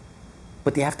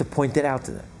 But you have to point it out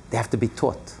to them. They have to be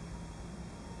taught.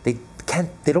 They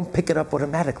don't pick it up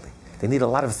automatically. They need a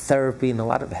lot of therapy and a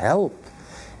lot of help.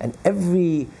 And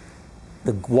the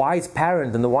wise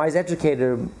parent and the wise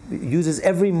educator uses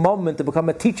every moment to become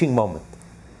a teaching moment.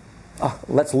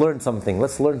 Let's learn something,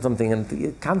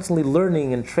 and constantly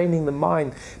learning and training the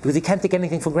mind, because you can't take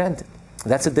anything for granted.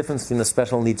 That's the difference between a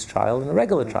special needs child and a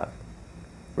regular child.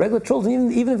 Regular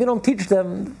children, even if you don't teach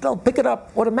them, they'll pick it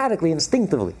up automatically,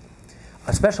 instinctively.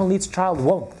 A special needs child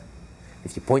won't.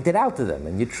 If you point it out to them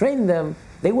and you train them,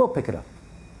 they will pick it up.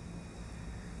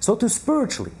 So too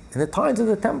spiritually. In the times of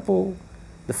the temple,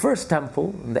 the first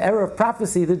temple, in the era of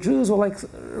prophecy, the Jews were like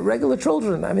regular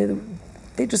children. I mean,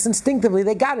 they just instinctively,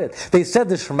 they got it. They said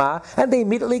the Shema, and they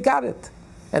immediately got it.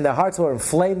 And their hearts were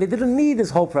inflamed. They didn't need this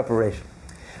whole preparation.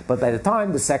 But by the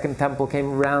time the second temple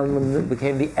came around, when it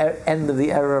became the end of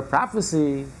the era of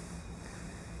prophecy,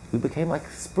 we became like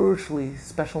spiritually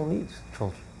special needs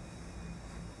children.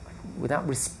 We're not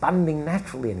responding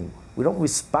naturally anymore. We don't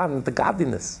respond to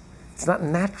godliness. It's not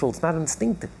natural, it's not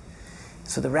instinctive.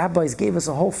 So the rabbis gave us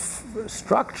a whole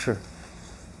structure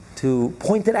to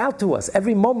point it out to us.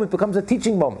 Every moment becomes a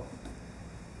teaching moment.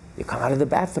 You come out of the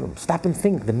bathroom, stop and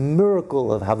think, the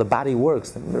miracle of how the body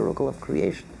works, the miracle of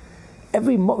creation.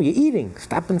 Every moment you're eating,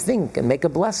 stop and think and make a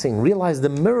blessing. Realize the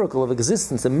miracle of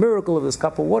existence, the miracle of this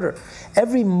cup of water.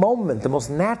 Every moment, the most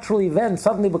natural event,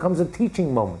 suddenly becomes a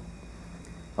teaching moment,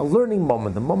 a learning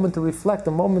moment, a moment to reflect,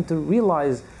 a moment to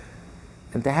realize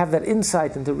and to have that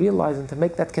insight and to realize and to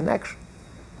make that connection.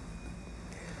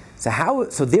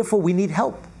 So therefore we need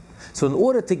help. So in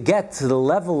order to get to the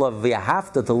level of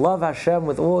Yahavta, to love Hashem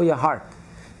with all your heart,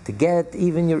 to get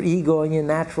even your ego and your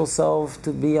natural self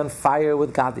to be on fire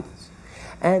with godliness,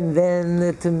 and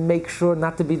then to make sure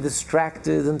not to be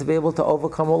distracted and to be able to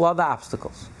overcome all other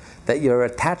obstacles, that your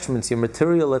attachments, your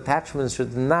material attachments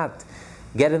should not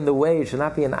get in the way, it should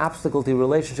not be an obstacle to your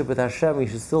relationship with Hashem. You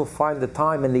should still find the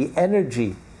time and the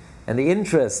energy and the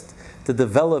interest to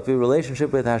develop your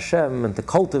relationship with Hashem and to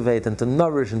cultivate and to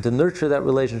nourish and to nurture that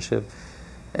relationship.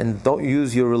 And don't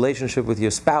use your relationship with your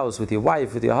spouse, with your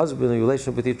wife, with your husband, or your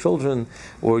relationship with your children,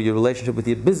 or your relationship with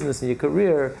your business and your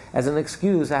career as an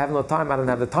excuse. I have no time, I don't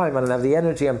have the time, I don't have the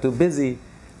energy, I'm too busy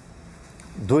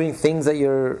doing things that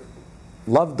you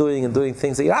love doing and doing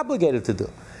things that you're obligated to do.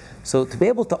 So to be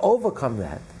able to overcome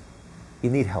that,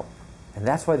 you need help. And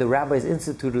that's why the rabbis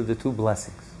instituted the two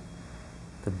blessings.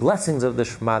 The blessings of the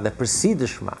Shema that precede the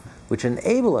Shema, which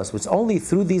enable us, which only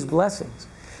through these blessings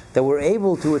that we're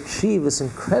able to achieve this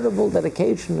incredible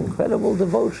dedication, incredible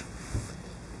devotion,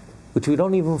 which we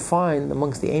don't even find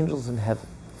amongst the angels in heaven.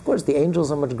 Of course, the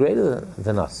angels are much greater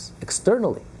than us,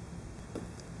 externally.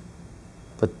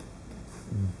 But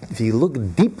if you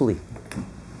look deeply,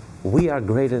 we are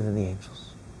greater than the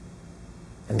angels.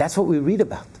 And that's what we read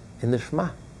about in the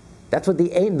Shema. That's what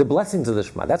the blessings of the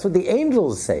Shema, that's what the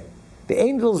angels say. The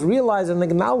angels realize and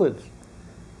acknowledge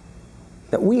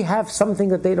that we have something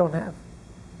that they don't have.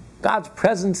 God's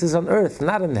presence is on earth,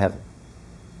 not in heaven.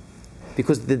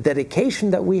 Because the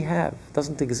dedication that we have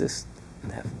doesn't exist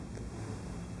in heaven.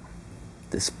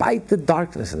 Despite the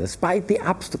darkness and despite the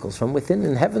obstacles from within,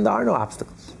 in heaven there are no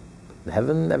obstacles. In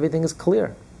heaven everything is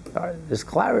clear. There's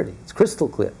clarity. It's crystal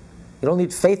clear. You don't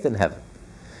need faith in heaven.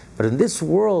 But in this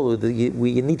world,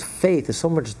 you need faith. There's so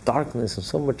much darkness and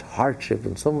so much hardship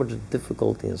and so much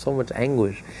difficulty and so much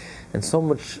anguish and so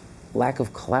much lack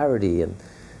of clarity. And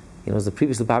as the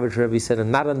previous Lubavitcher Rebbe said,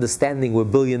 and not understanding we're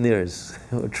billionaires,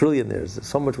 we're trillionaires. There's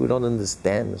so much we don't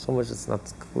understand. There's so much that's not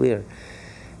clear.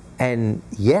 And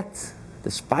yet,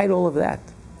 despite all of that,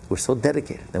 we're so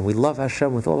dedicated and we love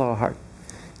Hashem with all our heart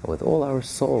and with all our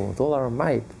soul, with all our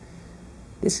might.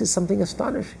 This is something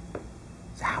astonishing.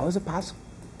 So how is it possible?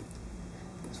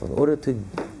 So in order to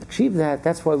achieve that,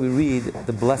 that's why we read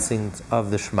the blessings of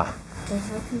the Shema. But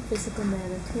how can physical man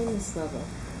attain this level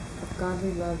of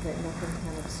godly love that nothing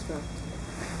can obstruct?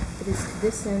 It is to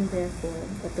this end, therefore,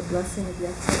 that the blessing of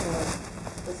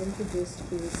Yetzirah was introduced to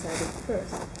be recited first.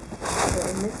 For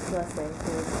in this blessing it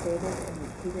is stated and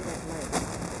repeated at night.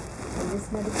 And this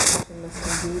meditation must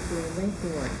indeed be a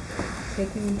lengthy one,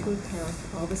 taking into account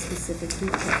all the specific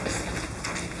details.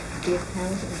 The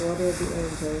account and order of the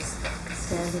angels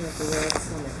standing at the world's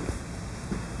summit,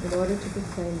 in order to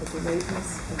proclaim the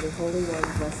greatness of the Holy One,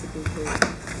 blessed be He,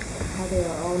 how they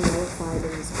are all nullified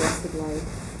in His blessed light,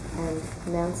 and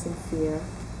pronounce and fear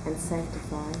and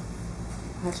sanctify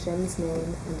Hashem's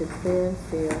name, and declare and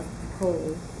fear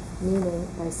holy meaning,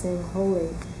 by saying holy,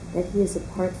 that he is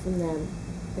apart from them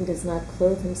and does not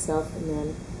clothe himself in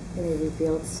them in a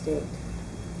revealed state.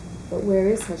 But where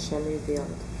is Hashem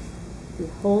revealed? The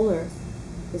whole earth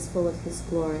is full of his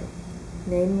glory,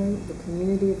 namely the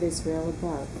community of Israel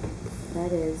above,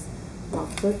 that is,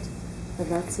 Malchut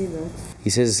Avatzilut. He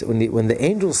says, when the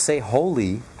angels say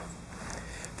holy,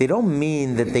 they don't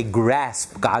mean that they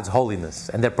grasp God's holiness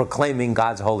and they're proclaiming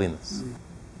God's holiness.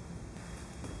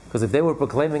 Because if they were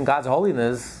proclaiming God's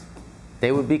holiness,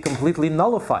 they would be completely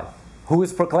nullified. Who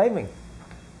is proclaiming?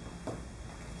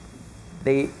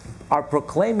 They are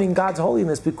proclaiming God's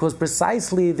holiness because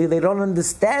precisely they don't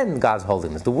understand God's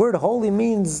holiness. The word holy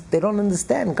means they don't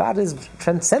understand. God is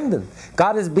transcendent.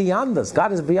 God is beyond us.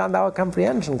 God is beyond our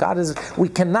comprehension. We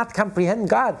cannot comprehend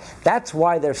God. That's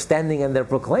why they're standing and they're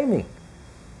proclaiming.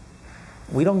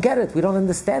 We don't get it. We don't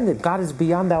understand it. God is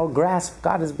beyond our grasp.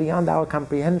 God is beyond our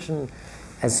comprehension.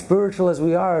 As spiritual as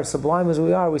we are, as sublime as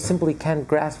we are, we simply can't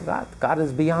grasp God. God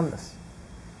is beyond us.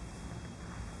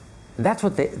 And that's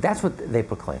what they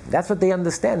proclaim. That's what they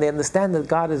understand. They understand that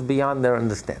God is beyond their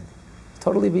understanding.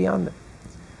 Totally beyond it.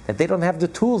 That they don't have the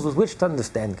tools with which to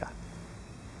understand God.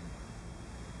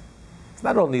 It's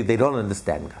not only they don't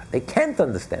understand God, they can't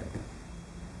understand Him.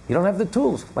 You don't have the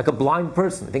tools. Like a blind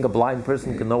person. You think a blind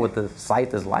person can know what the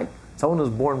sight is like? Someone who's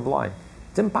born blind.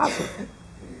 It's impossible.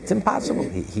 It's impossible.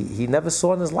 He never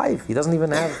saw in his life. He doesn't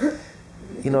even have,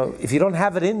 if you don't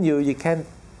have it in you, you can't.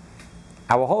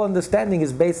 Our whole understanding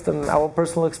is based on our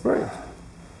personal experience.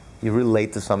 You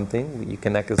relate to something, you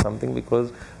connect to something because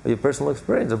of your personal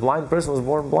experience. A blind person who's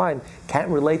born blind can't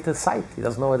relate to sight. He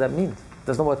doesn't know what that means. He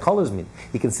doesn't know what colors mean.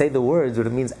 He can say the words, but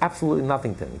it means absolutely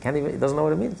nothing to him. He doesn't know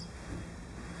what it means.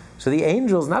 So the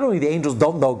angels, not only the angels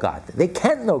don't know God, they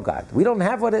can't know God. We don't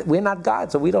have we're not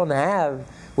God, so we don't have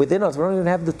within us, we don't even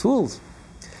have the tools.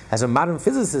 As a modern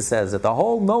physicist says, that the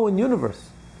whole known universe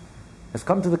has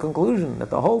come to the conclusion that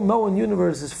the whole known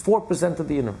universe is 4% of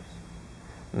the universe.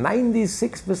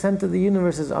 96% of the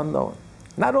universe is unknown.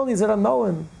 Not only is it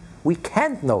unknown, we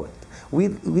can't know it. We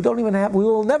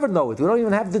will never know it. We don't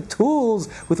even have the tools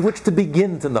with which to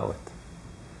begin to know it.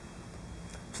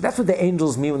 So that's what the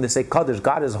angels mean when they say, Kadosh,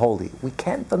 God is holy. We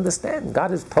can't understand.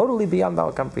 God is totally beyond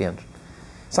our comprehension.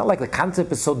 It's not like the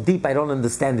concept is so deep I don't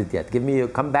understand it yet.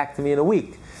 Come back to me in a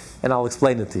week and I'll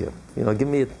explain it to you. Give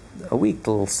me a week,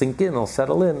 it'll sink in, it'll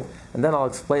settle in, and then I'll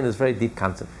explain this very deep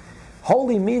concept.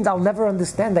 Holy means I'll never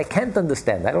understand. I can't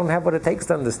understand. I don't have what it takes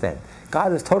to understand.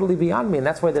 God is totally beyond me, and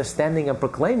that's why they're standing and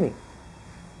proclaiming.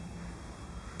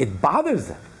 It bothers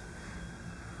them.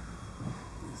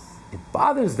 It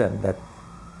bothers them that,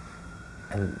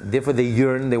 and therefore they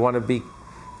yearn. They want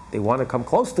to come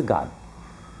close to God,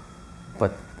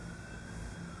 but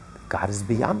God is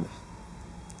beyond them.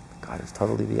 God is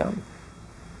totally beyond them.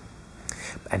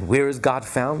 And where is God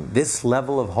found? This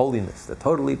level of holiness that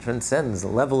totally transcends the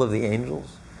level of the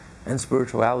angels and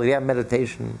spirituality and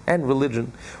meditation and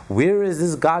religion. Where is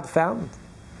this God found?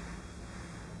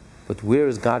 But where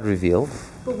is God revealed?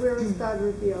 But where is God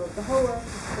revealed? The whole earth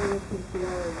is full of His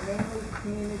glory, namely the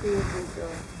community of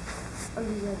Israel. Oh,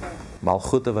 you read that.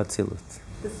 Malchut Avatzilut.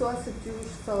 The source of Jewish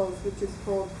souls, which is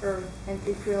called earth, and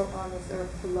Israel on this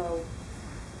earth below.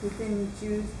 Within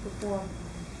Jews perform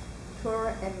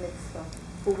Torah and Mitzvah,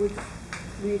 for which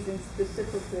reason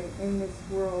specifically in this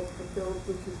world fulfilled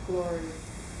with His glory.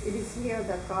 It is here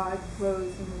that God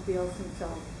grows and reveals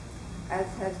Himself, as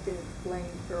has been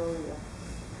explained earlier.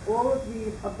 All of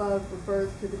the above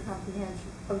refers to the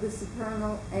comprehension of the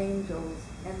supernal angels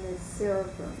and the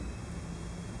seraphim,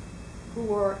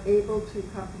 who are able to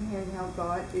comprehend how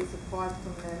God is apart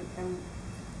from them and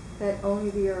that only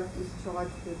the earth is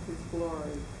charged with His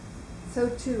glory. So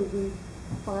too we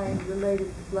find related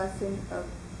the blessing of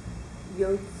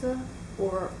Yotza,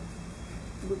 or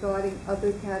regarding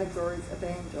other categories of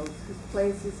angels, whose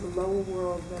place is a lower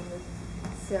world than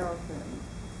the seraphim,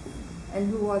 and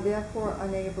who are therefore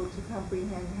unable to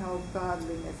comprehend how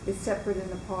godliness is separate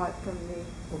and apart from the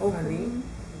Ophim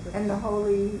and the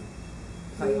holy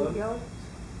Yot,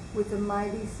 with a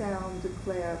mighty sound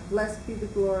declare, Blessed be the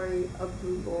glory of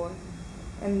the Lord,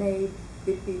 and may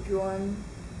it be drawn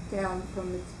down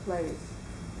from its place.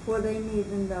 For they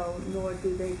neither know nor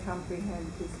do they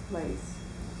comprehend His place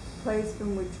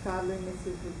from which godliness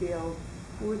is revealed,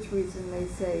 for which reason they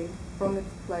say, from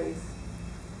its place,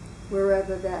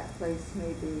 wherever that place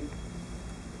may be.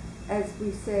 As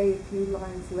we say a few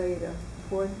lines later,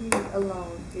 for He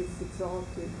alone is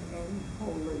exalted and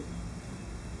holy.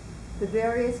 The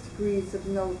various degrees of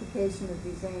nullification of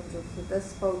these angels are thus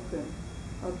spoken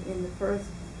of in the first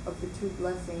of the two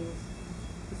blessings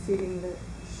preceding the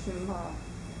Shema.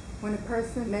 When a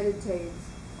person meditates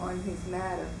on his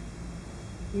matter.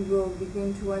 He will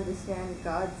begin to understand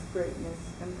God's greatness,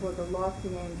 and for the lofty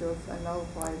angels are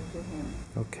nullified to him.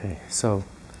 Okay, so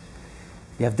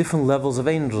you have different levels of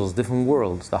angels, different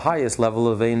worlds. The highest level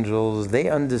of angels, they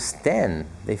understand,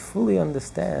 they fully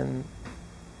understand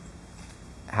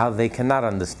how they cannot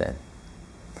understand.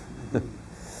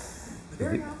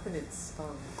 Very often it's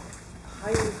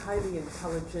highly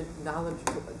intelligent,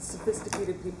 knowledgeable,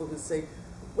 sophisticated people who say,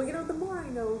 well, the more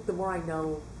I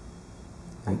know,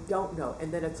 I don't know.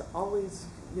 And then it's always,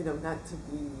 not to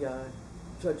be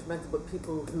judgmental, but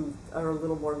people who are a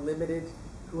little more limited.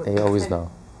 They always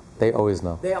know. They always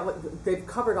know. They've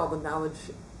covered all the knowledge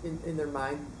in their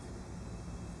mind,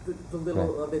 the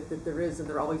little of it that there is, and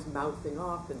they're always mouthing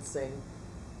off and saying,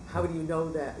 how do you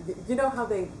know that? You know how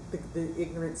the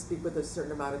ignorant speak with a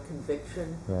certain amount of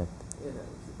conviction? Right.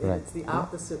 And it's the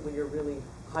opposite when you're really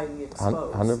highly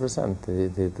exposed.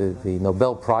 100%. The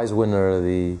Nobel Prize winner,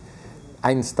 the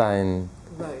Einstein,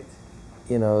 right.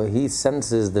 He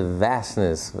senses the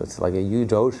vastness. It's like a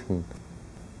huge ocean.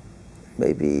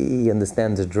 Maybe he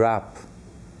understands a drop,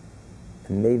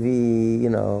 and maybe,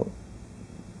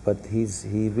 but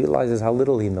he realizes how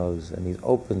little he knows, and he's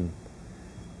open.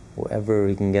 Wherever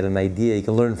he can get an idea, he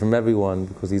can learn from everyone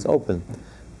because he's open.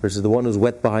 Versus the one who's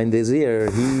wet behind his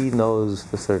ear, he knows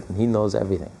for certain, he knows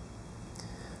everything.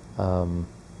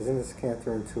 Isn't this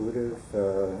counterintuitive? In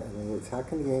other words, how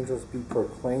can the angels be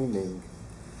proclaiming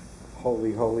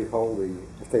holy, holy, holy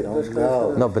if they don't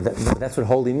know? No, but that's what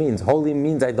holy means. Holy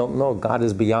means I don't know. God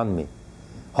is beyond me.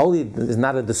 Holy is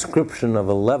not a description of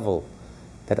a level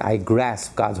that I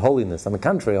grasp God's holiness. On the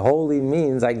contrary, holy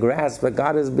means I grasp that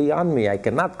God is beyond me. I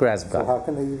cannot grasp God. So how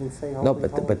can they even say holy? No,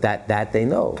 but that they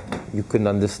know. You can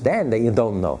understand that you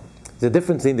don't know. There's a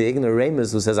difference between the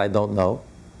ignoramus who says I don't know,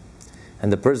 and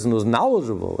the person who's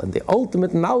knowledgeable. And the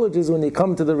ultimate knowledge is when you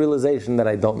come to the realization that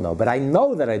I don't know. But I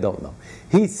know that I don't know.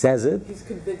 He says it. He's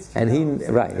convinced. And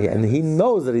he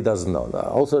knows that he doesn't know.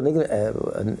 Also,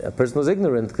 a person who's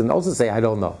ignorant can also say I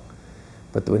don't know.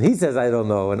 But when he says I don't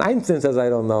know, and Einstein says I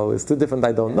don't know, it's two different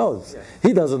I don't knows. Yes.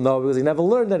 He doesn't know because he never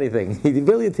learned anything. He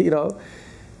really,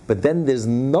 But then there's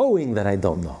knowing that I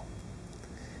don't know.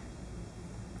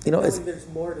 There's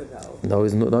more to know.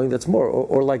 Knowing that's more.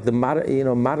 Or like the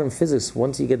modern physics.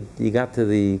 Once you got to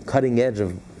the cutting edge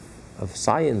of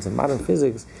science and modern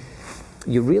physics,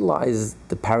 you realize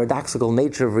the paradoxical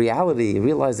nature of reality. You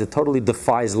realize it totally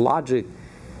defies logic.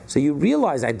 So you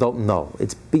realize I don't know.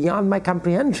 It's beyond my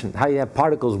comprehension. How you have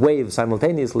particles wave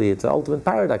simultaneously. It's an ultimate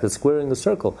paradox. It's squaring a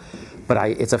circle. But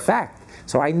it's a fact.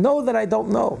 So I know that I don't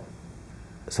know.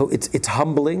 So it's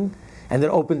humbling, and it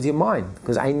opens your mind.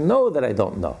 Because I know that I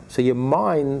don't know. So your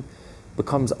mind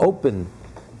becomes open,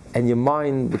 and your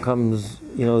mind becomes,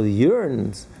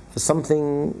 yearns for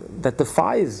something that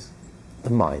defies the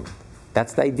mind.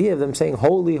 That's the idea of them saying,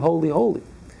 holy, holy, holy.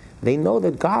 They know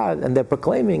that God, and they're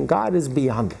proclaiming God is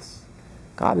beyond us.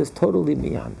 God is totally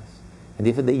beyond us. And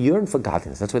therefore they yearn for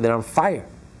godliness. That's why they're on fire.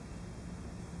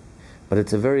 But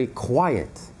it's a very quiet.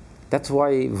 That's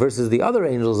why versus the other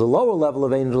angels, the lower level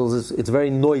of angels, it's very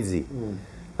noisy.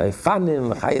 It's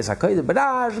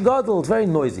very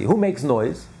noisy. Who makes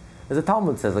noise? As the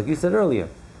Talmud says, like you said earlier,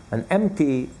 an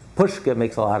empty pushka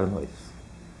makes a lot of noise.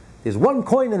 There's one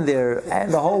coin in there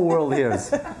and the whole world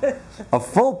hears. A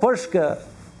full pushka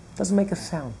doesn't make a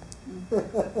sound.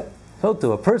 So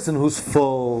to a person who's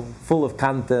full of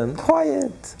content,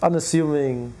 quiet,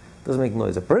 unassuming, doesn't make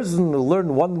noise. A person who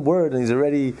learned one word and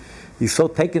he's so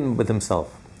taken with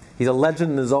himself. He's a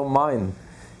legend in his own mind.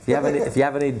 If you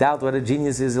have any doubt what a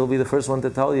genius is, he'll be the first one to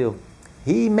tell you.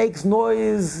 He makes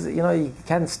noise, he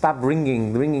can't stop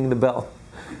ringing the bell.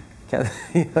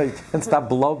 He can't stop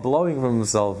blowing from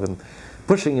himself and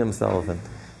pushing himself.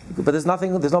 But there's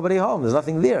nobody home, there's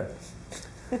nothing there.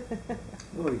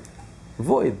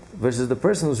 Void. Versus the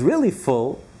person who's really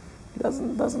full,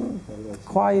 doesn't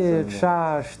quiet,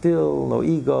 shy, still, no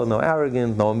ego, no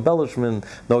arrogance, no embellishment,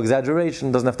 no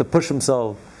exaggeration, doesn't have to push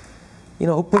himself.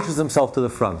 Who pushes himself to the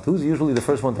front? Who's usually the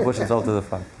first one to push himself to the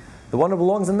front? The one who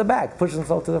belongs in the back pushes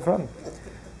himself to the front.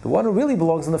 The one who really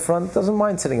belongs in the front doesn't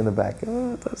mind sitting in the back.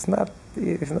 That's not,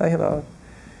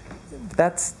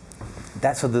 That's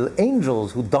for the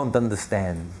angels who don't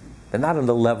understand. They're not on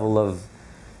the level of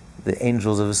the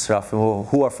angels of Israfim,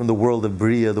 who are from the world of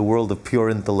Bria, the world of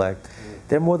pure intellect.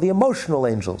 They're more the emotional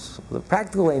angels, the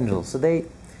practical angels.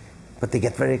 But they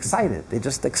get very excited. They're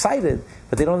just excited,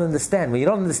 but they don't understand. When you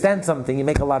don't understand something, you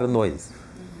make a lot of noise.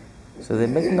 So they're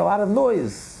making a lot of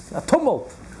noise, a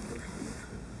tumult.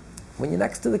 When you're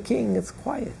next to the king, it's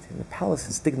quiet. In the palace,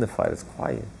 it's dignified, it's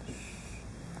quiet.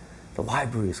 The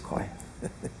library is quiet.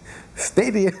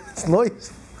 Stadium, it's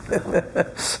noisy.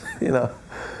 You know,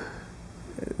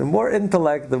 the more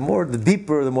intellect, the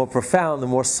deeper, the more profound, the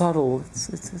more subtle,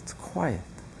 it's quiet.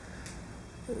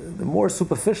 The more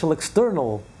superficial,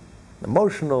 external,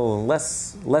 emotional, and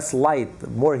less light,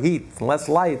 more heat, and less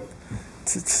light.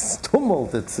 It's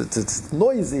tumult. It's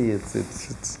noisy.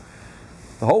 It's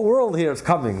the whole world here is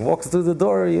coming. Walks through the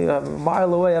door. You have a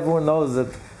mile away. Everyone knows that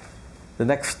the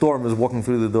next storm is walking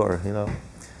through the door. You know,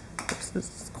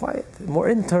 it's quiet. More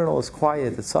internal is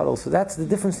quiet. It's subtle. So that's the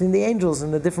difference in the angels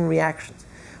and the different reactions.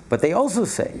 But they also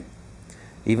say,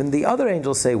 even the other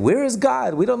angels say, "Where is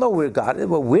God? We don't know where God is.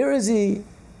 But where is He?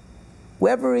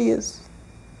 Wherever He is,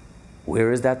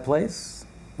 where is that place?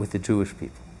 With the Jewish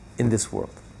people in this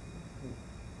world."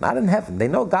 Not in heaven. They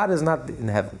know God is not in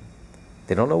heaven.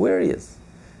 They don't know where He is.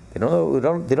 They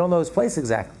don't know His place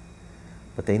exactly.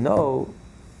 But they know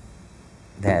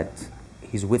that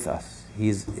He's with us.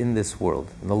 He's in this world,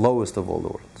 in the lowest of all the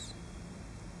worlds.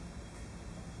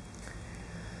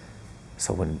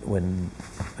 So when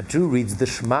a Jew reads the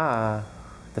Shema,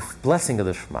 the blessing of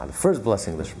the Shema, the first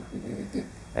blessing of the Shema,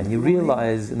 and you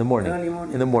realize in the morning,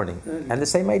 and the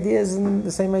same idea is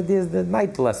the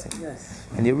night blessing. Yes.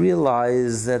 And you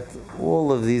realize that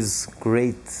all of these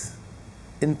great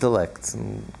intellects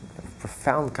and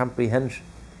profound comprehension,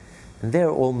 and they're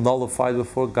all nullified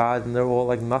before God, and they're all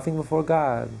like nothing before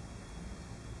God,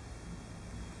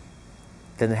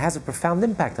 then it has a profound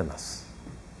impact on us.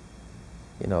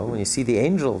 You know, when you see the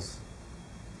angels,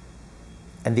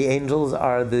 and the angels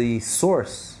are the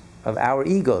source of our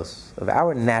egos, of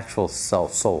our natural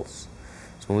souls.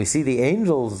 So when we see the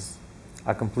angels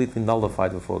are completely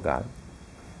nullified before God,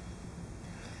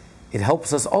 it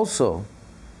helps us also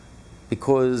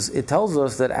because it tells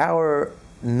us that our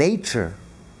nature,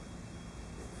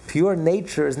 pure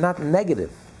nature, is not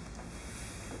negative.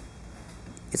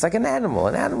 It's like an animal.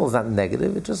 An animal is not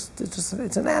negative.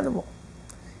 It's an animal.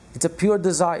 It's a pure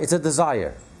desire. It's a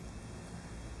desire.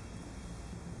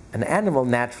 An animal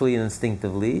naturally and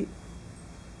instinctively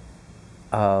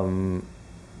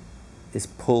is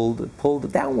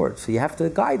pulled downward. So you have to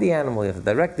guide the animal. You have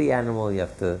to direct the animal. You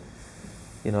have to,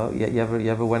 you know, you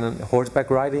ever went on horseback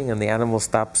riding and the animal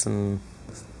stops, and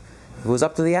if it was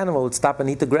up to the animal, it would stop and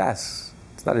eat the grass.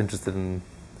 It's not interested in.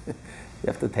 You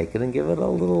have to take it and give it a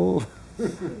little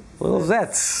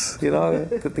zets, you know,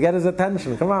 to get his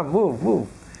attention. Come on, move.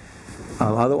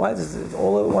 Otherwise,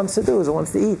 all it wants to do is it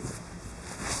wants to eat.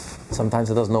 Sometimes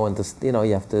it doesn't know when to, you know,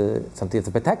 sometimes you have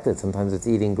to protect it. Sometimes it's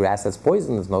eating grass that's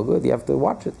poison, it's no good, you have to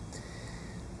watch it.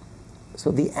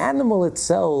 So the animal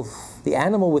itself, the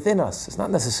animal within us, is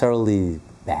not necessarily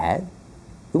bad.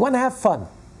 We want to have fun.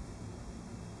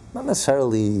 Not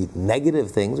necessarily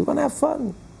negative things, we want to have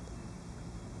fun.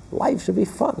 Life should be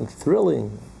fun,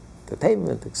 thrilling,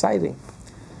 entertainment, exciting.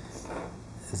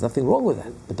 There's nothing wrong with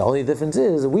that. But the only difference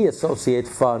is that we associate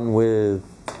fun with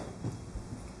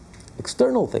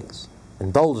external things,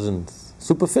 indulgence,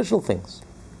 superficial things.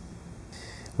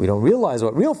 We don't realize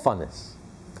what real fun is.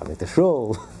 Coming to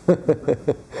shul,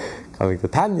 coming to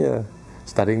Tanya,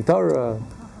 studying Torah,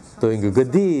 doing a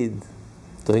good deed,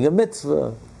 doing a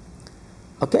mitzvah.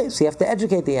 Okay, so you have to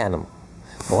educate the animal.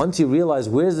 But once you realize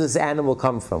where does this animal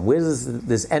come from, where does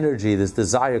this energy, this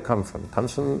desire come from? It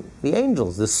comes from the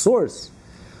angels. The source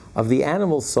of the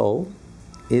animal soul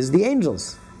is the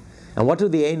angels. And what do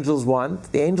the angels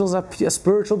want? The angels are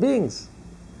spiritual beings.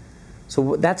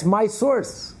 So that's my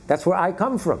source. That's where I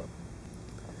come from.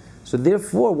 So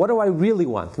therefore, what do I really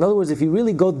want? In other words, if you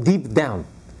really go deep down,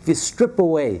 if you strip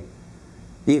away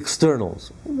the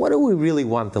externals, what do we really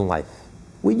want in life?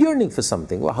 We're yearning for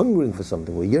something. We're hungering for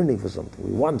something. We're yearning for something.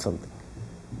 We want something.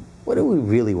 What do we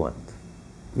really want?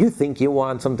 You think you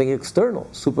want something external,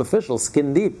 superficial,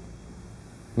 skin deep,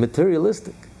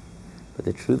 materialistic. But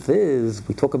the truth is,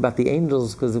 we talk about the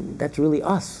angels because that's really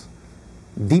us.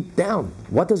 Deep down,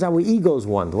 what does our egos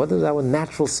want? What does our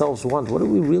natural selves want? What are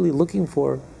we really looking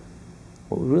for?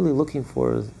 What we're really looking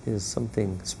for is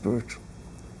something spiritual.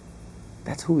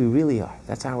 That's who we really are.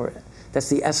 That's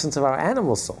the essence of our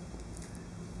animal soul.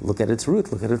 Look at its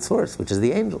root, look at its source, which is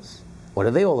the angels. What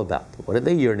are they all about? What are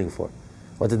they yearning for?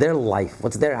 What's their life?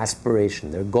 What's their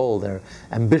aspiration, their goal, their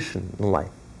ambition in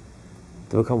life?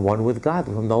 To become one with God,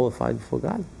 to become nullified before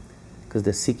God, because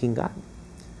they're seeking God.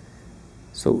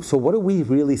 So what are we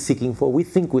really seeking for? We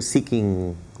think we're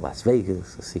seeking Las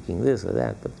Vegas, or seeking this or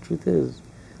that, but the truth is,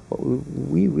 what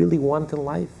we really want in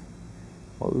life,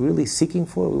 what we're really seeking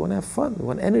for, we want to have fun, we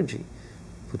want energy.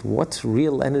 But what's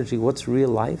real energy, what's real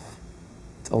life?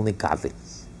 It's only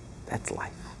godliness. That's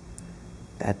life.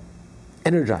 That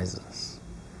energizes us.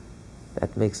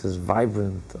 That makes us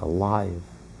vibrant, alive,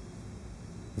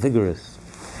 vigorous.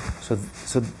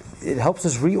 So it helps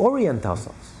us reorient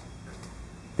ourselves.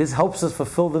 This helps us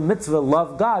fulfill the mitzvah,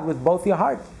 love God with both your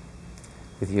heart,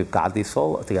 with your godly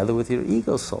soul, together with your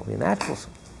ego soul, your natural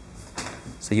soul.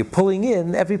 So you're pulling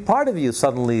in, every part of you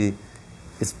suddenly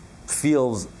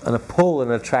feels a pull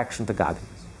and an attraction to godliness.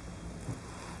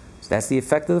 So that's the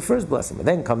effect of the first blessing. But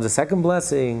then comes the second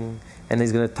blessing, and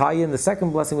he's going to tie in the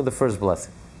second blessing with the first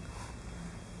blessing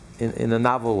in a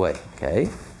novel way, okay?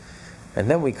 And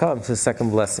then we come to the second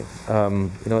blessing.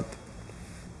 You know what?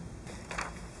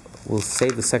 We'll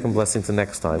save the second blessing to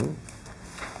next time.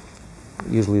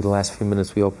 Usually the last few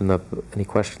minutes we open up any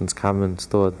questions, comments,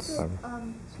 thoughts. To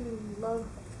love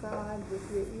God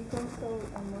with your ego soul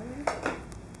and mind.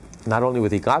 Not only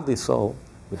with your godly soul,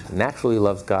 which naturally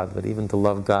loves God, but even to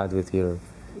love God with your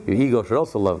ego should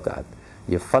also love God.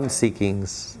 Your fun-seeking,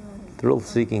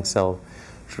 thrill-seeking self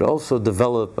should also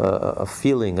develop a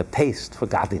feeling, a taste for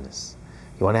godliness.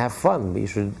 You want to have fun, but you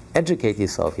should educate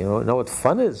yourself. You know what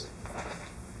fun is?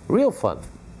 Real fun.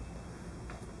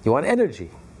 You want energy.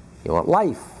 You want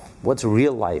life. What's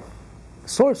real life? The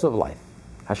source of life.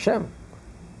 Hashem.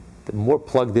 The more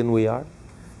plugged in we are,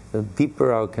 the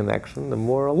deeper our connection, the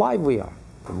more alive we are,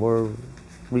 the more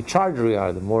recharged we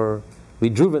are, the more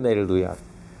rejuvenated we are.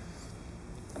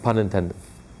 Pun intended.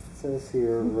 It says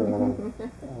here,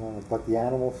 but the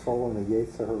animal soul and the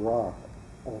Yetzer Hara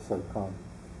also come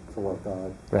to love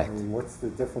God. Right. I mean, what's the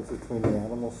difference between the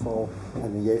animal soul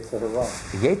and the Yetzer Hara?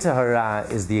 The Yetzer Hara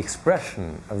is the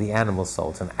expression of the animal soul.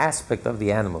 It's an aspect of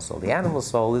the animal soul. The animal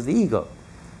soul is the ego,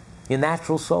 your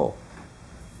natural soul.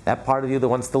 That part of you that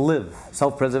wants to live,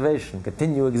 self-preservation,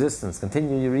 continue existence,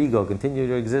 continue your ego, continue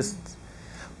your existence.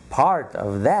 Part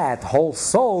of that whole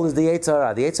soul is the Yetzer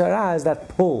Hara. The Yetzer Hara is that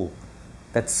pull,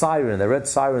 that siren, the red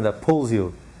siren that pulls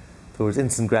you towards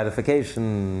instant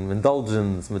gratification,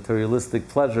 indulgence, materialistic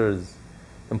pleasures,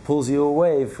 and pulls you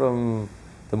away from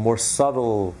the more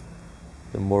subtle,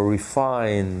 the more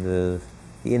refined, the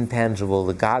intangible,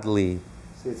 the godly.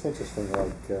 See, it's interesting,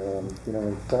 like,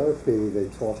 in therapy they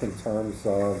talk in terms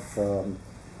of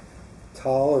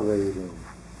tolerating,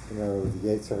 the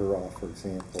Yetzer Hara, for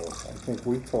example. I think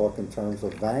we talk in terms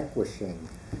of vanquishing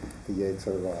the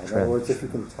Yetzer Hara. In other words, if you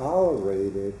can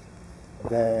tolerate it,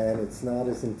 then it's not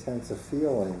as intense a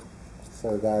feeling,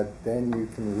 so that then you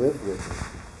can live with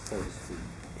it, so to speak.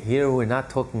 Here we're not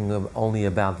talking only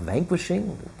about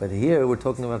vanquishing, but here we're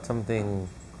talking about something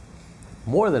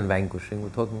more than vanquishing. We're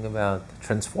talking about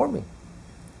transforming.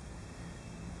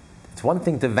 It's one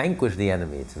thing to vanquish the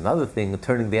enemy. It's another thing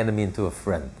turning the enemy into a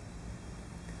friend.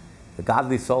 The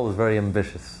godly soul is very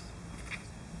ambitious.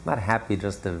 Not happy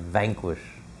just to vanquish,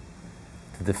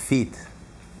 to defeat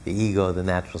the ego, the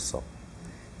natural soul.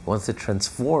 It wants to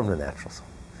transform the natural soul.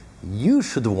 You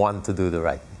should want to do the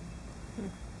right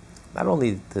thing. Not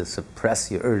only to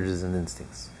suppress your urges and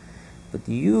instincts, but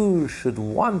you should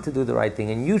want to do the right thing,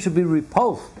 and you should be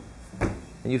repulsed,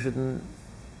 and you should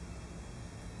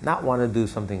not want to do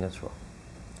something that's wrong.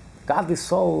 The godly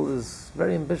soul is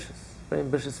very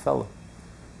ambitious fellow.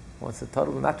 Wants to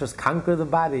totally, not just conquer the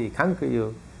body, conquer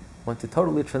you, wants to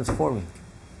totally transform you.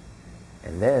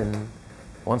 And then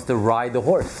wants to ride the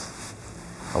horse.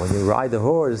 And when you ride the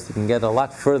horse, you can get a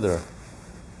lot further.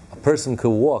 A person could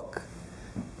walk,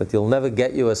 but you'll never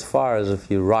get you as far as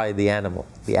if you ride the animal.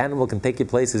 The animal can take you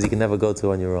places you can never go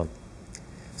to on your own.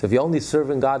 So if you're only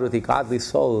serving God with your godly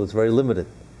soul, it's very limited.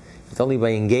 It's only by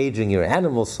engaging your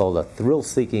animal soul, that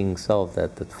thrill-seeking self,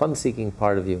 that fun-seeking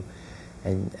part of you,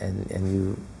 and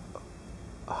you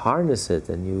harness it,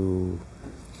 and you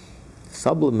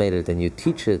sublimate it, and you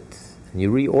teach it, and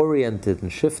you reorient it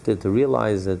and shift it to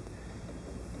realize that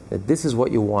this is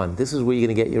what you want, this is where you're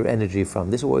going to get your energy from,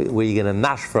 this is where you're going to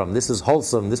nash from, this is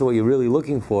wholesome, this is what you're really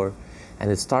looking for, and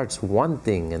it starts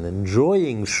wanting and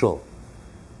enjoying shul.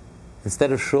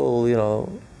 Instead of shul,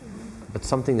 but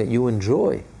something that you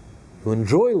enjoy. You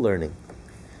enjoy learning.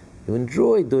 You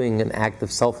enjoy doing an act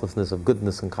of selflessness, of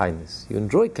goodness and kindness. You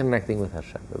enjoy connecting with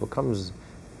Hashem. It becomes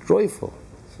joyful,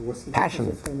 So what's the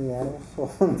passionate. difference between the animal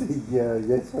soul and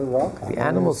the Yetzer Hara? The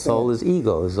animal soul is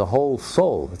ego, is the whole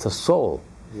soul. It's a soul.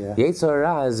 Yeah. The Yetzer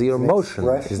Hara is your It's an emotion, is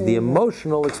expression. the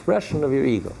emotional expression of your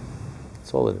ego.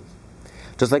 That's all it is.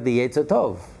 Just like the Yetzer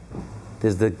Tov.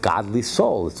 There's the godly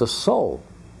soul. It's a soul,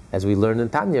 as we learned in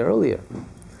Tanya earlier,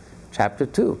 chapter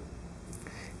 2.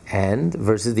 And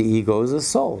versus the ego is a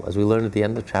soul, as we learned at the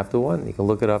end of chapter 1. You can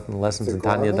look it up in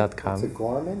lessonsintanya.com. It's a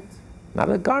garment? Not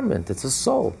a garment, it's a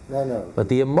soul. No. But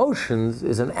the emotions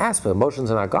is an aspect. Emotions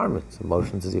are not garments.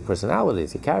 Emotions is your personality,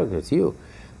 it's your character, it's you.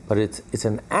 But it's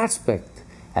an aspect.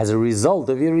 As a result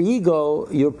of your ego,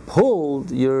 you're pulled,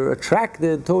 you're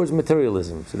attracted towards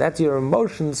materialism. So that's your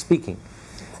emotion speaking.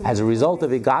 as a result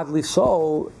of a godly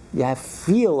soul, you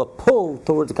feel a pull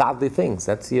towards godly things.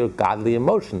 That's your godly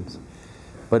emotions.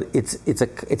 But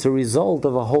it's a result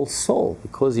of a whole soul.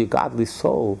 Because your godly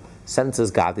soul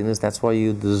senses godliness, that's why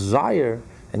you desire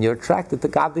and you're attracted to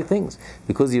godly things.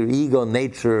 Because your ego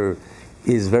nature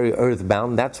is very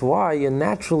earthbound, that's why you're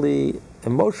naturally,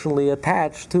 emotionally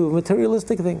attached to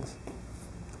materialistic things.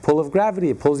 Pull of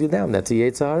gravity, it pulls you down. That's a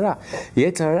Yetzer Hara.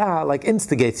 Yetzer Hara like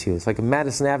instigates you. It's like a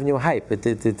Madison Avenue hype.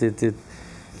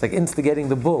 It's like instigating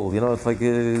the bull. It's like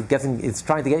it's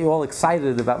trying to get you all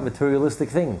excited about materialistic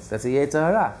things. That's a Yetzer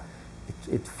Hara.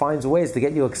 It finds ways to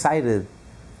get you excited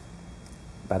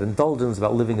about indulgence,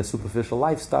 about living a superficial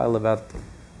lifestyle, about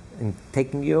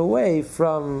taking you away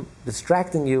from,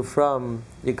 distracting you from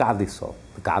your godly soul.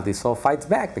 The godly soul fights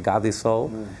back. The godly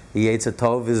soul, the Yetzer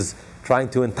Tov, is trying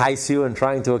to entice you and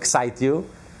trying to excite you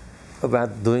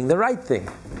about doing the right thing,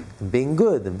 and being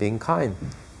good and being kind.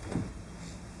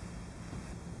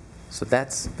 So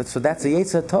that's the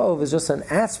Yetzer Tov is just an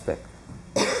aspect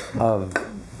of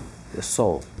the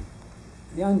soul.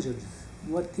 The angels,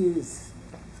 what is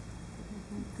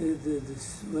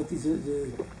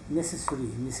the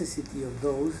necessity of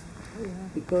those?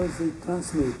 Because they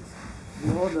transmit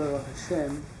the order of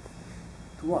Hashem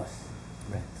to us.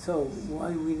 Right. So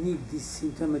why we need this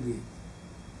intermediate?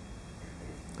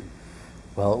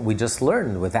 Well, we just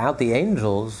learned without the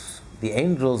angels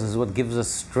is what gives us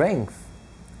strength.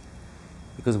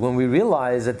 Because when we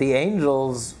realize that the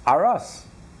angels are us,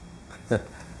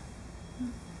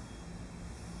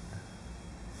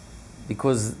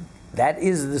 because that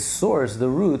is the source, the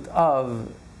root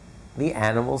of the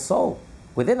animal soul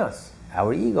within us,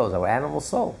 our egos, our animal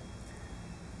soul.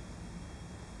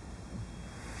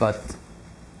 But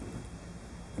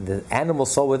the animal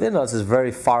soul within us is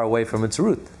very far away from its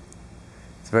root.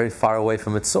 It's very far away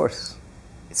from its source.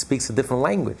 It speaks a different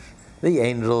language. The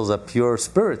angels are pure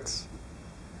spirits.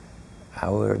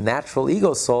 Our natural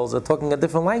ego souls are talking a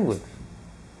different language.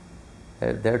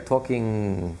 They're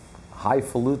talking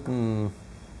highfalutin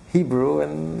Hebrew,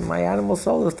 and my animal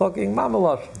soul is talking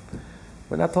Mamalosh.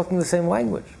 We're not talking the same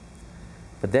language.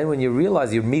 But then when you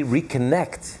realize you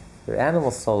reconnect your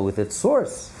animal soul with its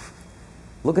source,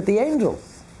 look at the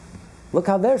angels. Look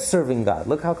how they're serving God.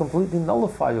 Look how completely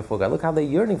nullified before God. Look how they're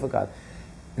yearning for God.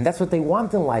 And that's what they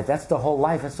want in life. That's the whole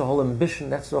life. That's the whole ambition.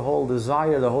 That's the whole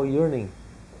desire, the whole yearning.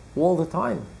 All the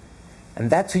time. And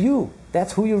that's you.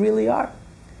 That's who you really are.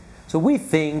 So we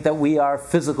think that we are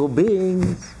physical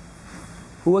beings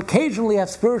who occasionally have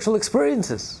spiritual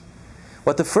experiences.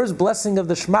 What the first blessing of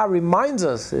the Shema reminds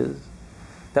us is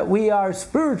that we are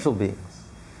spiritual beings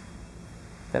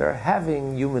that are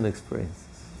having human experiences.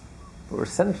 But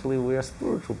essentially we are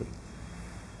spiritual beings.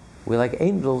 We're like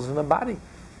angels in a body.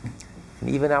 And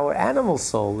even our animal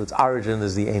soul, its origin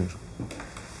is the angel.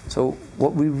 So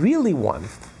what we really want,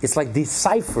 it's like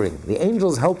deciphering. The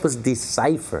angels help us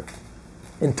decipher,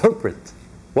 interpret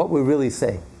what we really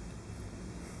say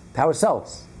to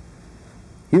ourselves.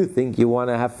 You think you want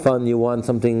to have fun, you want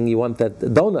something, you want that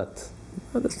donut.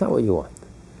 No, that's not what you want.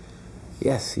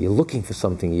 Yes, you're looking for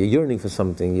something, you're yearning for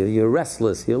something, you're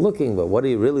restless, you're looking, but what are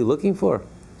you really looking for?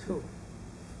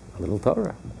 A little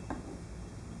Torah.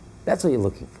 That's what you're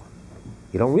looking for.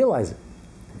 You don't realize it.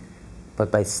 But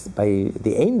by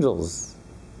the angels,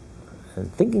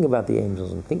 and thinking about the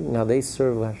angels, and thinking how they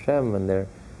serve Hashem, and they're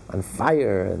on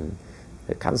fire, and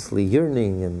they're constantly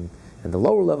yearning, and the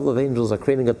lower level of angels are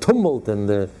creating a tumult, and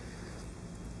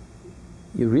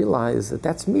you realize that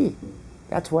that's me.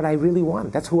 That's what I really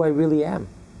want. That's who I really am.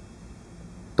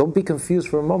 Don't be confused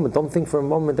for a moment. Don't think for a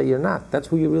moment that you're not. That's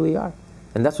who you really are.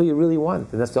 And that's what you really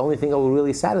want. And that's the only thing that will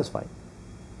really satisfy.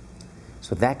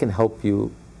 So that can help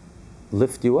you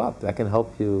lift you up. That can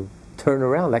help you turn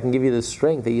around. That can give you the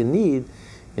strength that you need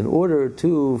in order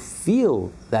to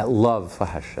feel that love for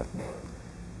Hashem.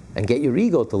 And get your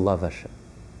ego to love Hashem.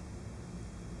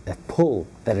 That pull,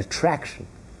 that attraction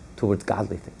towards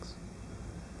godly things.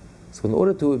 So in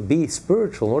order to be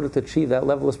spiritual, in order to achieve that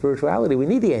level of spirituality, we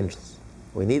need the angels.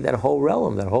 We need that whole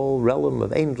realm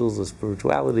of angels, of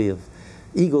spirituality, of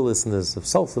egolessness, of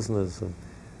selflessness, of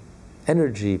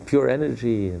energy, pure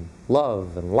energy, and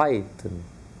love, and light, and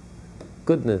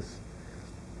goodness.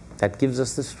 That gives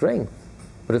us the strength.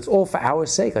 But it's all for our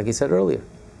sake, like he said earlier.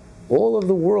 All of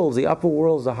the worlds, the upper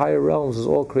worlds, the higher realms, is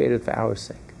all created for our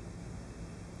sake.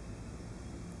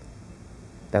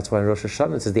 That's why in Rosh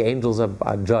Hashanah it says the angels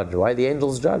are judged. Why are the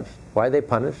angels judged? Why are they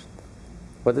punished?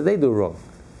 What did they do wrong?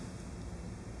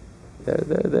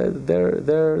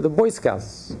 They're the Boy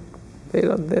Scouts.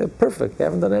 They're perfect. They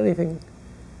haven't done anything.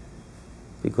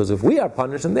 Because if we are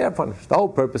punished, then they are punished. The whole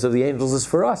purpose of the angels is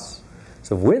for us.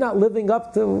 So if we're not living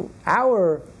up to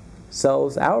our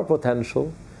selves, our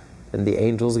potential, then the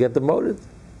angels get demoted.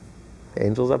 The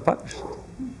angels are punished.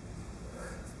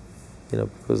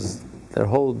 Because their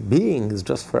whole being is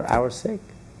just for our sake.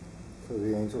 So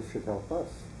the angels should help us.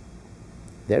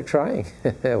 They're trying.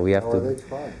 we have How to. are they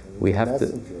trying? We have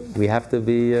Messengers. to. We have to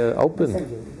be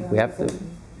open. We have to.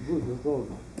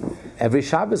 Every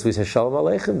Shabbos we say Shalom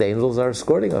Aleichem. The angels are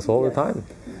escorting us all the time,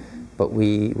 but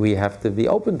we have to be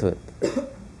open to it.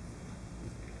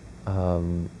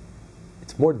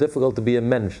 It's more difficult to be a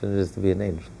mensch than it is to be an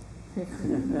angel.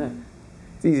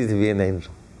 It's easy to be an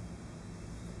angel.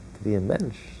 To be a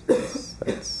mensch,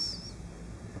 that's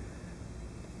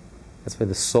why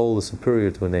the soul is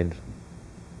superior to an angel.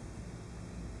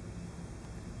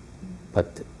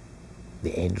 But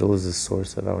the angel is the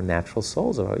source of our natural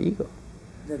souls, of our ego.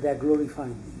 That they're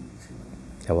glorifying.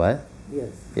 What? Yes.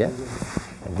 Yeah.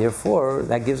 And therefore,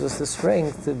 that gives us the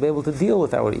strength to be able to deal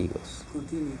with our egos.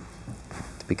 Continue.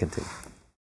 To be continued.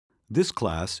 This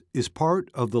class is part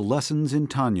of the Lessons in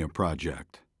Tanya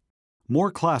project.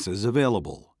 More classes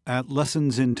available at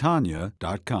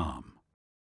lessonsintanya.com.